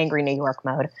into my angry New York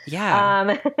mode.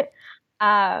 Yeah.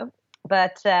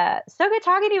 But so good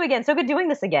talking to you again. So good doing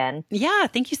this again. Yeah,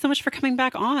 thank you so much for coming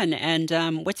back on. And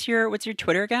what's your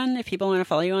Twitter again? If people want to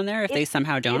follow you on there, if they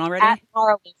somehow don't already. At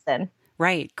Mara Wilson.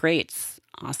 Right. Great.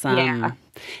 Awesome.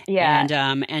 Yeah. And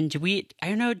I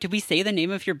don't know, did we say the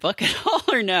name of your book at all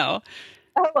or no?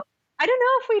 Oh, I don't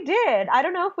know if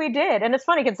we did. And it's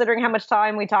funny considering how much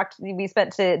time we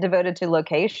spent devoted to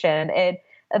location.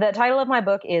 The title of my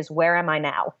book is Where Am I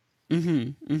Now?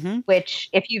 Mm-hmm, mm-hmm. Which,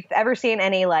 if you've ever seen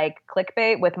any like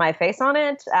clickbait with my face on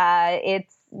it,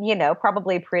 it's,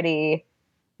 probably pretty,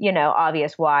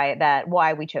 obvious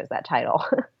why we chose that title.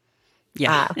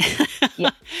 Yeah. Yeah.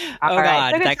 Oh,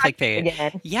 right. God, So that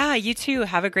clickbait. Yeah, you too.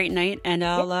 Have a great night, and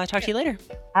I'll talk to you later.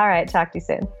 All right. Talk to you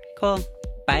soon. Cool.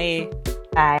 Bye.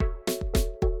 Bye.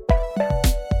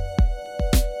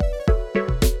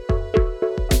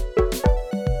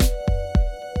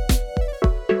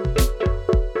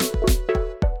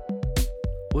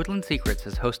 Woodland Secrets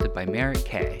is hosted by Merritt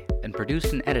K and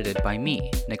produced and edited by me,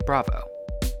 Nick Bravo.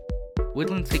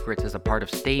 Woodland Secrets is a part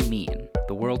of Stay Mean,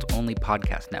 the world's only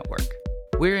podcast network.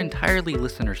 We're entirely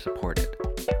listener-supported.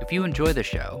 If you enjoy the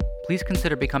show, please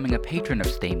consider becoming a patron of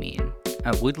Stay Mean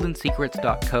at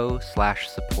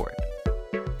woodlandsecrets.co/support.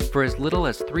 For as little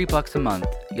as $3 a month,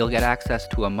 you'll get access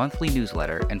to a monthly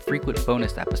newsletter and frequent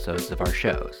bonus episodes of our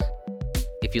shows.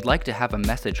 If you'd like to have a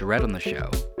message read on the show,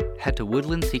 head to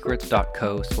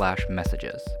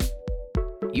woodlandsecrets.co/messages.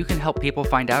 You can help people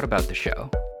find out about the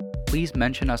show. Please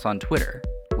mention us on Twitter.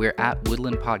 We're at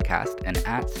Woodland Podcast and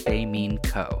at Stay Mean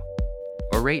Co.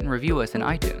 Or rate and review us in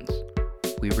iTunes.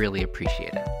 We really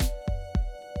appreciate it.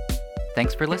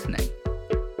 Thanks for listening.